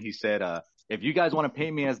came out and he said, if you guys want to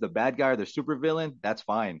paint me as the bad guy or the super villain, that's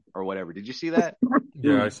fine or whatever. Did you see that?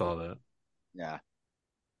 Yeah, I saw that. Yeah.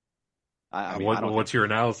 I mean, I don't What's your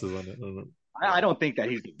analysis on it? I don't think that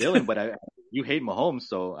he's the villain, but you hate Mahomes,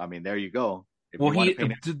 so I mean, there you go. If Well, you want to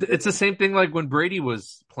paint him- it's the same thing like when Brady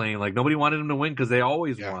was playing. Like nobody wanted him to win because they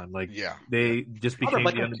always Yeah. won. Like Yeah. they just became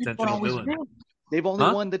But the the Chiefs don't unintentional always villain. win. They've only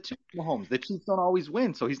Huh? won the two Mahomes. The Chiefs don't always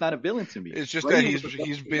win, so he's not a villain to me. It's just Brady that was the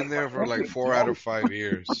he's best been there for like 4 out of 5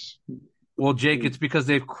 years. Well, Jake, it's because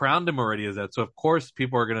they've crowned him already as that. So of course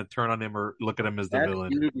people are going to turn on him or look at him as the That's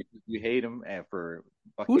villain. you because you hate him and for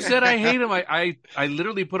fucking- Who said I hate him? I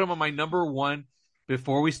literally put him on my number one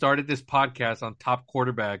before we started this podcast on top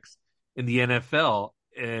quarterbacks in the NFL,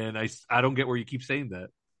 and I don't get where you keep saying that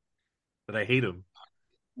I hate him.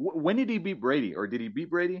 When did he beat Brady, or did he beat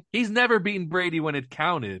Brady? He's never beaten Brady when it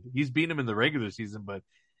counted. He's beaten him in the regular season, but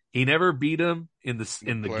he never beat him in the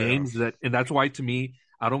Playoffs. games and that's why to me,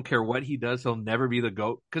 I don't care what he does, he'll never be the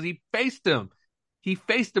GOAT because he faced him. He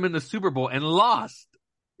faced him in the Super Bowl and lost.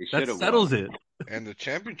 He That should've settles won. it. And the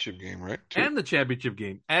championship game, right? Too. And the championship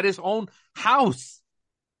game at his own house.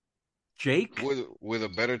 Jake? With a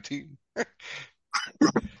better team.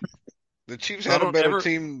 The Chiefs So I had a don't better ever-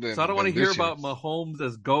 team than. So I don't want to than hear this year. about Mahomes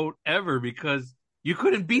as GOAT ever because you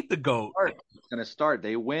couldn't beat the GOAT. going to start.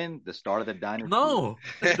 They win the start of the dynasty. No,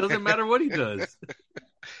 it doesn't matter what he does.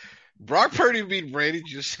 Brock Purdy beat Brady.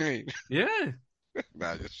 Just saying. Yeah.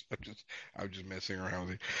 Nah, I'm just messing around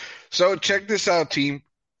with you. So check this out, team.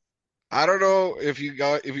 I don't know if you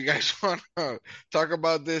guys want to talk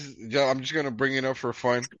about this. I'm just gonna bring it up for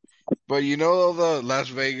fun. But you know the Las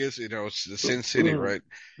Vegas, it's the Sin City, right?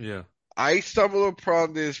 Yeah. I stumbled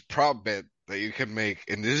upon this prop bet that you can make,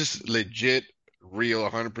 and this is legit, real,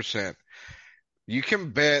 100%. You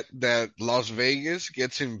can bet that Las Vegas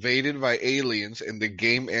gets invaded by aliens and the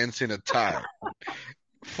game ends in a tie.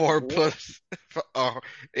 It's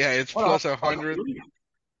plus 100.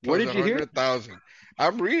 Where did you hear it? 100,000.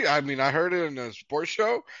 I heard it in a sports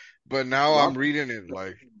show, but now I'm reading it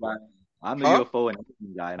like. I'm a UFO and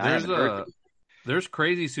everything guy, and I haven't heard it. There's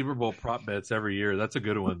crazy Super Bowl prop bets every year. That's a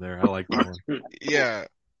good one there. I like that one. Yeah.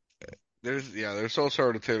 There's all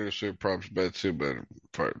sort of Taylor Swift props bets too, but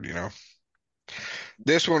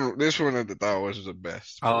this one I thought was the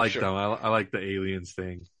best. I like them. I like the aliens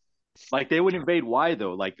thing. Like they would invade why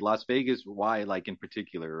though? Like Las Vegas, why? Like in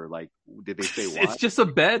particular, or like did they say why? It's just a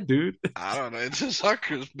bet, dude. I don't know. It's a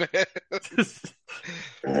sucker's bet.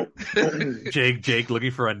 Jake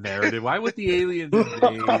looking for a narrative. Why would the aliens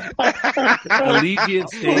invade? Allegiant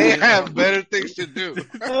Stadium. They have better things to do.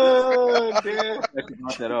 Oh, damn. I should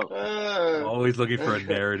knock that up. Always looking for a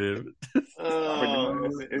narrative.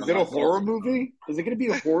 Is it a horror movie? Is it going to be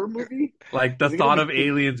a horror movie? Like the thought of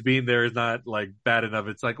aliens being there is not like bad enough.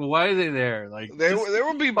 It's like, well, why are they there? Like they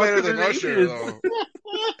will be better than Usher though.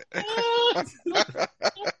 I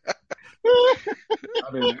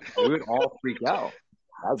mean, we would all freak out.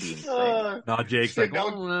 That'd be insane. No, Jake's like,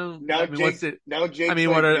 what's it? Now Jake's I mean,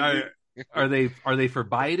 what are they for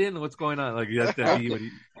Biden? What's going on? Like,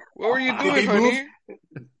 what were you doing, honey?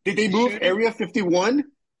 Did they move Area 51?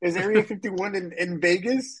 Is Area 51 in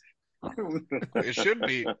Vegas? It should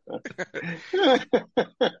be.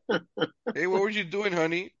 Hey, what were you doing,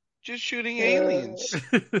 honey? Just shooting aliens.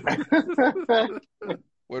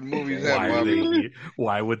 What movie is that, Bobby?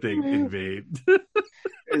 Why would they invade?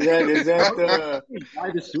 Is that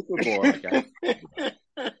why the Super Bowl?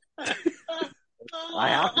 I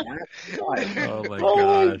have to ask. Oh my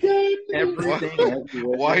god! Everything.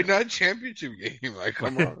 Why not championship game? Like,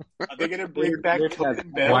 come on. Are they gonna bring back?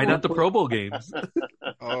 Why not the Pro Bowl games?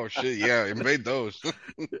 Oh shit! Yeah, invade those.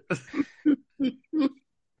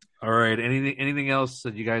 All right. Anything else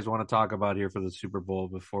that you guys want to talk about here for the Super Bowl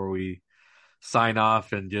before we sign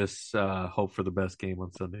off and just hope for the best game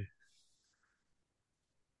on Sunday?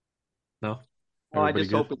 No. Oh, I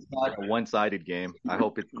just hope it's not a one-sided game. I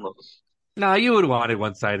hope it's close. No, you would want it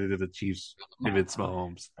one-sided if the Chiefs, if it's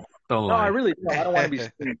Mahomes. Don't lie. No, I really don't. I don't want to be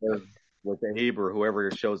sitting there with Abe or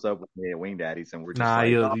whoever shows up with me at Wing Daddies, and we're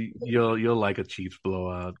just you'll like a Chiefs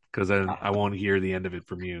blowout because then I won't hear the end of it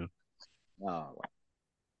from you. Oh.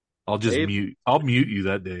 I'll just mute. I'll mute you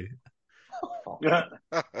that day.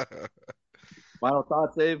 Final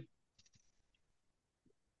thoughts, Abe?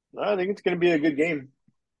 I think it's going to be a good game.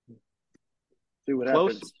 See what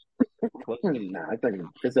happens. Nah, it's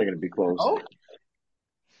not going to be close. Oh?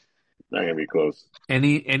 Not going to be close.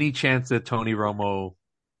 Any chance that Tony Romo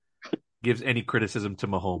gives any criticism to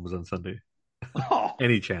Mahomes on Sunday? Oh.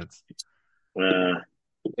 Any chance?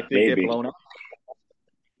 If they get blown up?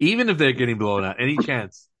 Even if they're getting blown out, any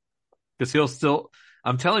chance? Because he'll still.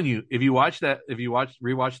 I'm telling you, if you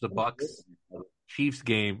rewatch the Bucks Chiefs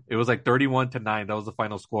game, it was like 31-9. That was the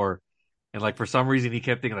final score. And like for some reason he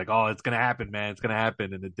kept thinking like, oh, it's gonna happen, man, it's gonna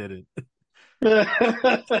happen, and it didn't. Tony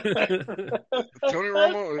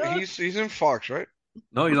Romo, he's in Fox, right?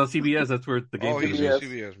 No, he's on CBS. That's where the game. Oh, he's on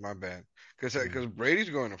CBS. My bad. Because Brady's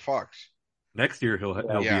going to Fox next year. He'll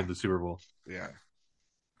be in the Super Bowl. Yeah.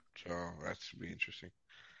 So that's be interesting.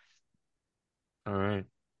 All right.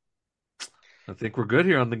 I think we're good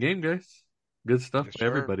here on the game, guys. Good stuff, yes,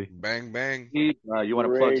 everybody. Bang bang. You want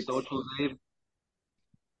to plug socials, Dave?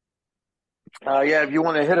 Yeah, if you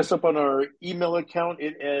want to hit us up on our email account,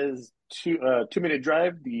 it is 2 minute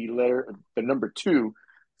drive, the number 2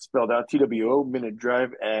 spelled out TWO minute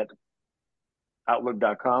drive at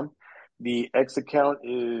outlook.com. The X account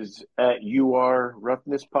is at UR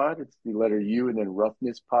Roughness Pod. It's the letter U and then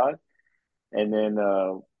Roughness Pod. And then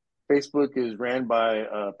Facebook is ran by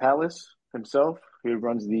Palace himself, who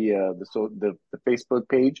runs the Facebook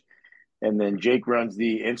page, and then Jake runs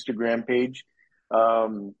the Instagram page.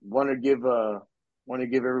 Want to give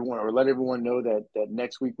everyone or let everyone know that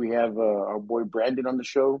next week we have our boy Brandon on the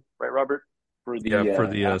show, right, Robert? For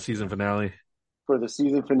the season finale. For the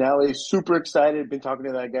season finale, super excited. Been talking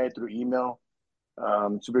to that guy through email.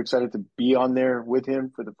 Super excited to be on there with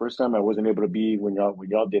him for the first time. I wasn't able to be when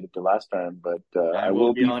y'all did it the last time, but I I will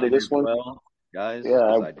will be be on for it this as one. well, guys, Yeah,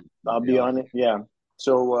 because I do I'll be on it. Yeah.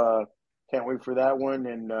 So can't wait for that one.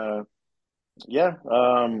 And yeah,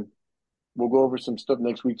 we'll go over some stuff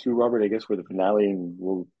next week too, Robert. I guess for the finale, and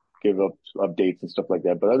we'll give up updates and stuff like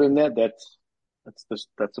that. But other than that, that's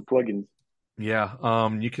the plugins. Yeah.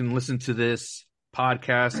 You can listen to this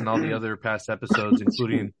podcast and all the other past episodes,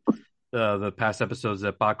 including the past episodes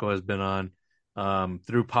that Pako has been on,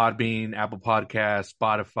 through Podbean, Apple Podcasts,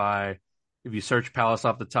 Spotify. If you search Palace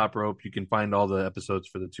Off the Top Rope, you can find all the episodes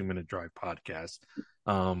for the 2 Minute Drive podcast.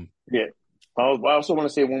 Yeah. I also want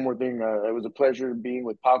to say one more thing. It was a pleasure being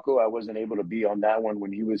with Paco. I wasn't able to be on that one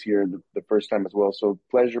when he was here the first time as well. So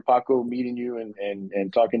pleasure, Paco, meeting you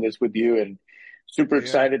and talking this with you, and super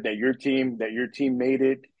excited that your team made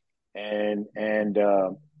it. And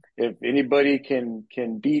if anybody can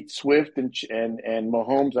beat Swift and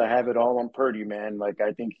Mahomes, I have it all on Purdy, man. Like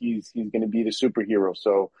I think he's going to be the superhero.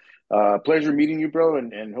 So pleasure meeting you, bro,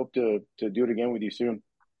 and hope to do it again with you soon.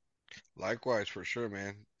 Likewise, for sure,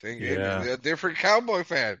 man. Thank you, Yeah. man. A different Cowboy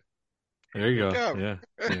fan. There you Good go. job. Yeah.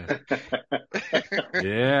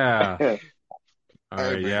 Yeah. All All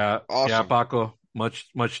right, right. man. Yeah. Yeah, Awesome. Paco. Much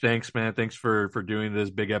thanks, man. Thanks for doing this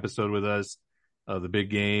big episode with us. The big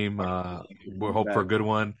game. We hope for a good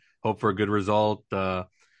one. Hope for a good result. I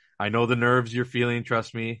know the nerves you're feeling.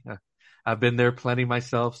 Trust me. I've been there plenty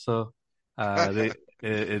myself. So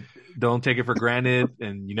don't take it for granted,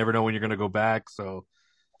 and you never know when you're going to go back. So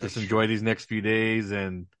just enjoy these next few days.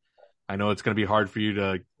 And I know it's going to be hard for you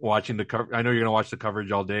to watching the cover. I know you're going to watch the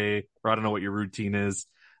coverage all day, or I don't know what your routine is.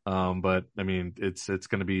 But I mean, it's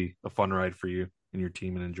going to be a fun ride for you and your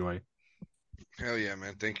team, and enjoy. Hell yeah,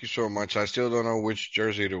 man. Thank you so much. I still don't know which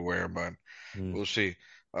jersey to wear, but we'll see.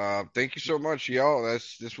 Thank you so much, y'all.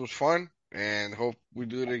 This was fun, and hope we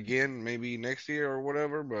do it again maybe next year or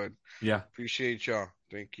whatever, but Yeah, appreciate y'all.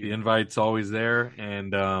 Thank the you. invite's always there.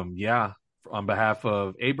 And yeah, on behalf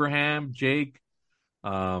of Abraham, Jake,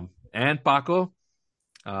 and Paco,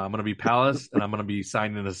 I'm going to be Palace, and I'm going to be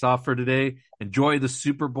signing us off for today. Enjoy the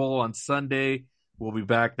Super Bowl on Sunday. We'll be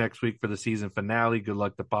back next week for the season finale. Good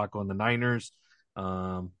luck to Paco and the Niners.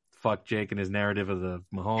 Fuck Jake and his narrative of the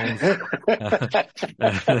Mahomes.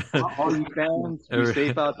 All you fans, be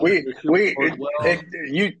safe out there.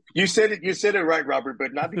 You said it right, Robert,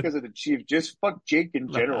 but not because of the Chiefs. Just fuck Jake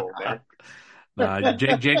in general, man. Nah,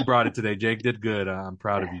 Jake brought it today. Jake did good. I'm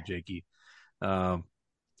proud of you, Jakey. All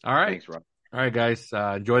right. Thanks, Rob. All right, guys.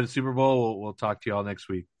 Enjoy the Super Bowl. We'll talk to you all next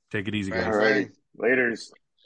week. Take it easy, guys. All right. Laters.